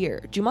last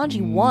year.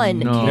 Jumanji 1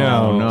 No. came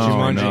out. no,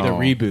 Jumanji no. the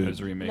There's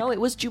reboot. a remake. No, it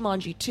was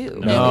Jumanji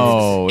 2.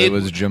 No, it It-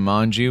 was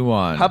Jumanji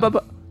 1. How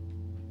about?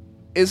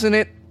 Isn't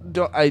it?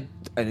 I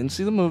didn't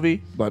see the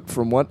movie, but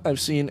from what I've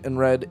seen and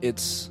read,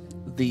 it's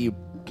the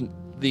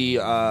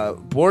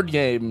board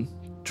game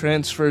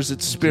transfers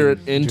its spirit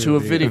into a a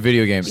video.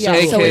 video game? Yeah, so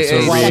it's a it's a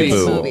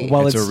reboot. movie.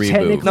 Well, it's a it's reboot.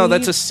 technically- No,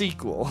 that's a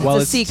sequel. Well,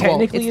 a it's sequel.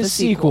 technically It's a the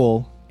sequel.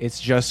 sequel. It's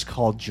just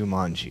called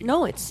Jumanji.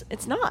 No, it's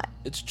not.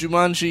 It's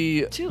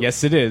Jumanji. 2.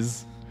 Yes, it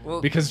is.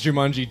 Well- Because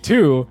Jumanji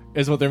 2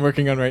 is what they're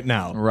working on right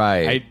now.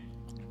 Right.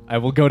 I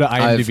will go to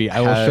IMDb.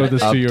 I will had show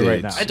this to you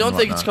right now. updates. I don't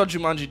think it's whatnot.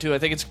 called Jumanji 2. I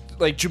think it's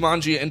like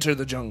Jumanji Enter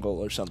the Jungle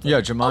or something. Yeah,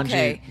 Jumanji.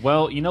 Okay.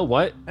 Well, you know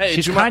what? Hey,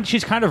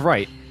 she's kind of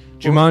right.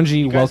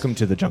 Jumanji, guys- Welcome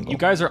to the Jungle. You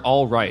guys are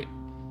all right.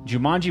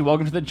 Jumanji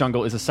Welcome to the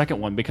Jungle is the second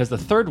one because the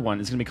third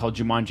one is going to be called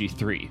Jumanji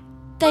 3.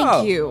 Thank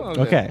Oh, you.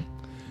 okay.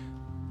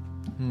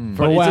 For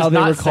But a it while does they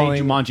not were say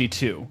calling Jumanji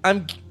 2.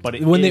 I'm But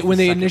it when is they the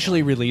second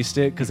initially released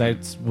it because I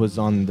was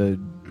on the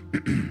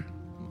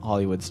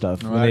Hollywood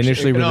stuff. When they actually,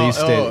 initially no, released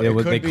oh, it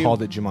they could be-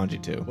 called it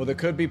Jumanji 2. Well, they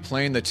could be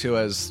playing the 2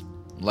 as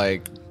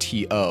like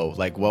TO,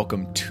 like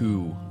Welcome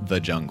to the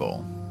Jungle.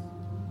 one.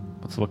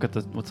 Let's look at the.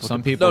 Let's look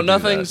Some at people. no,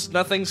 do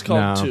nothing's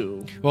called No.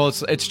 2. that. Well,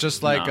 it's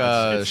just like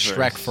No, it's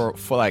Shrek very-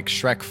 for like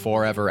Shrek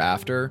Forever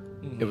After.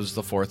 It was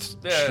the fourth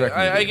Yeah, Shrek movie.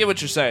 I get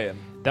what you're saying.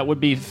 That would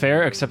be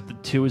fair, except the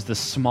 2 is the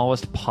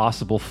smallest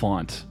possible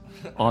font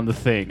on the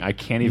thing. I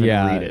can't even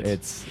yeah, read it.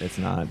 it's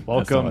not. That's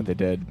Welcome. not what they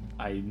did.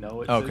 I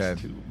know it Okay.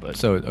 says 2, but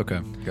So okay,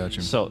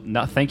 gotcha. So,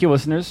 now, thank you,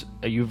 listeners.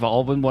 You've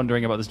all been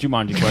wondering about this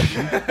Jumanji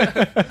question.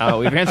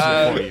 We've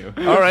answered it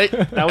for you. All right.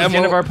 That was the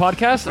end of our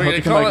podcast. I we're hope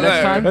you gonna come call back it next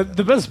there. time. But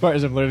the best part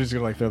is I'm literally just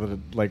gonna like throw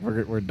that like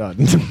we're done.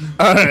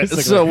 All right. It's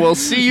like, So we'll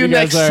see you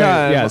guys next are-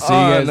 time yeah, so you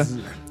on guys-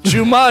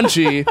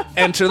 Jumanji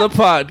Enter the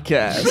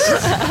Podcast.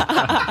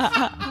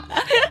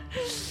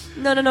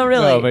 No,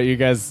 really. No, but you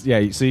guys,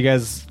 yeah. So you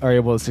guys are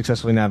able to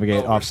successfully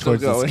navigate we're off still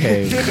towards going.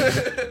 this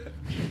cave.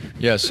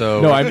 Yeah, so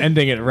No, I'm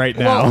ending it right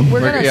now.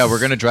 Well, we're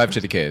gonna drive to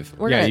the cave.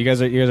 we're yeah,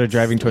 gonna you guys are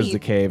driving towards the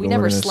sleep. cave, We and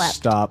never we're gonna slept.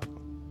 stop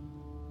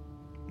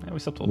Yeah, we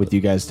slept a little with bit.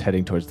 you guys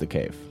heading towards the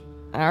cave.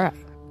 All right.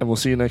 And we'll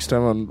see you next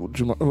time on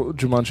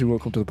Jumanji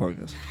Welcome to the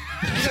Podcast.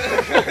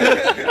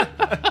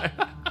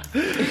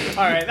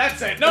 All right,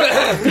 that's it. No.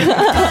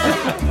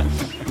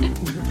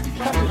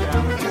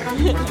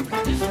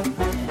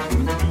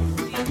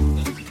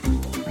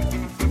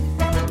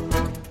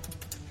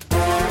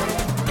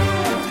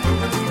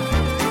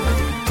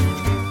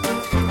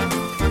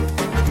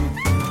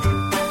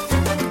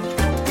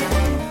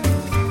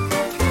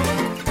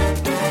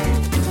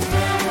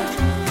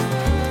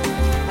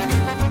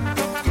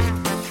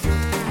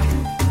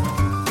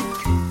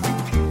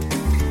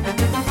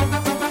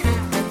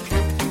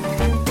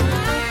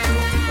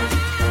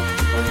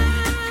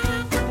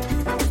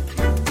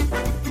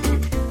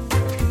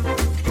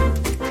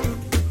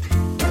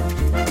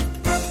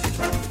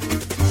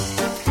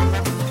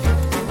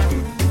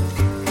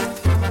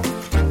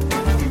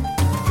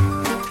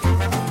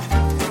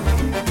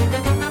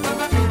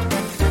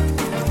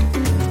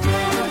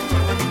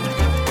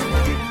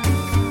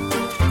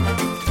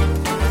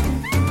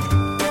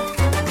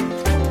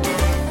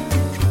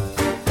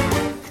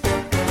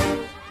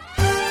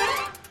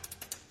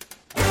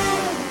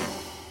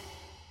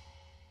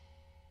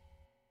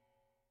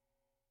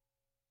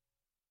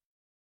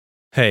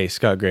 Hey,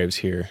 Scott Graves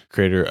here,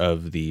 creator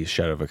of the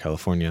Shadow of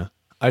California.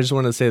 I just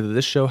wanted to say that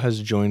this show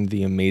has joined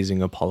the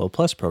amazing Apollo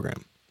Plus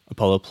program.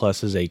 Apollo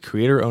Plus is a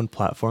creator-owned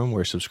platform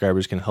where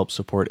subscribers can help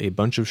support a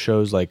bunch of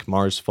shows like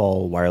Mars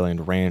Fall,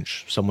 Wireland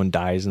Ranch, Someone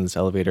Dies in This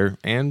Elevator,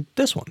 and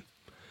this one.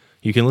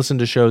 You can listen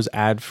to shows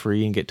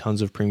ad-free and get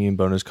tons of premium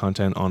bonus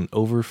content on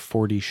over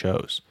 40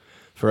 shows.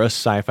 For us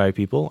sci-fi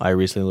people, I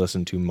recently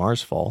listened to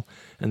Mars Fall,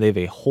 and they have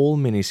a whole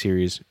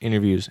miniseries,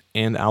 interviews,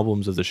 and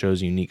albums of the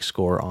show's unique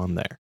score on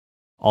there.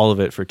 All of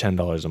it for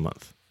 $10 a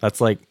month. That's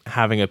like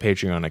having a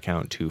Patreon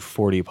account to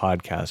 40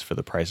 podcasts for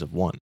the price of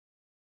one.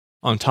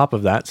 On top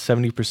of that,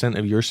 70%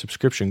 of your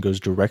subscription goes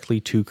directly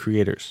to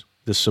creators.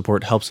 This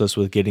support helps us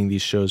with getting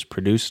these shows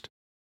produced.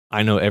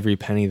 I know every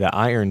penny that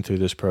I earn through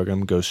this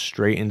program goes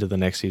straight into the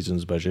next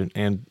season's budget,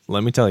 and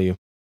let me tell you,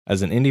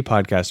 as an indie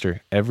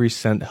podcaster, every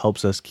cent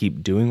helps us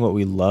keep doing what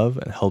we love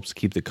and helps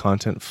keep the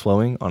content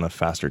flowing on a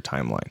faster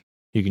timeline.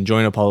 You can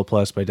join Apollo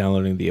Plus by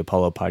downloading the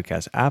Apollo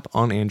Podcast app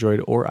on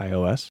Android or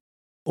iOS,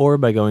 or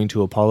by going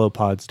to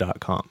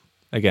apollopods.com.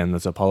 Again,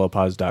 that's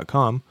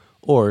apollopods.com,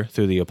 or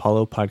through the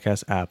Apollo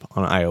Podcast app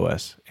on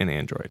iOS and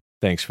Android.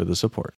 Thanks for the support.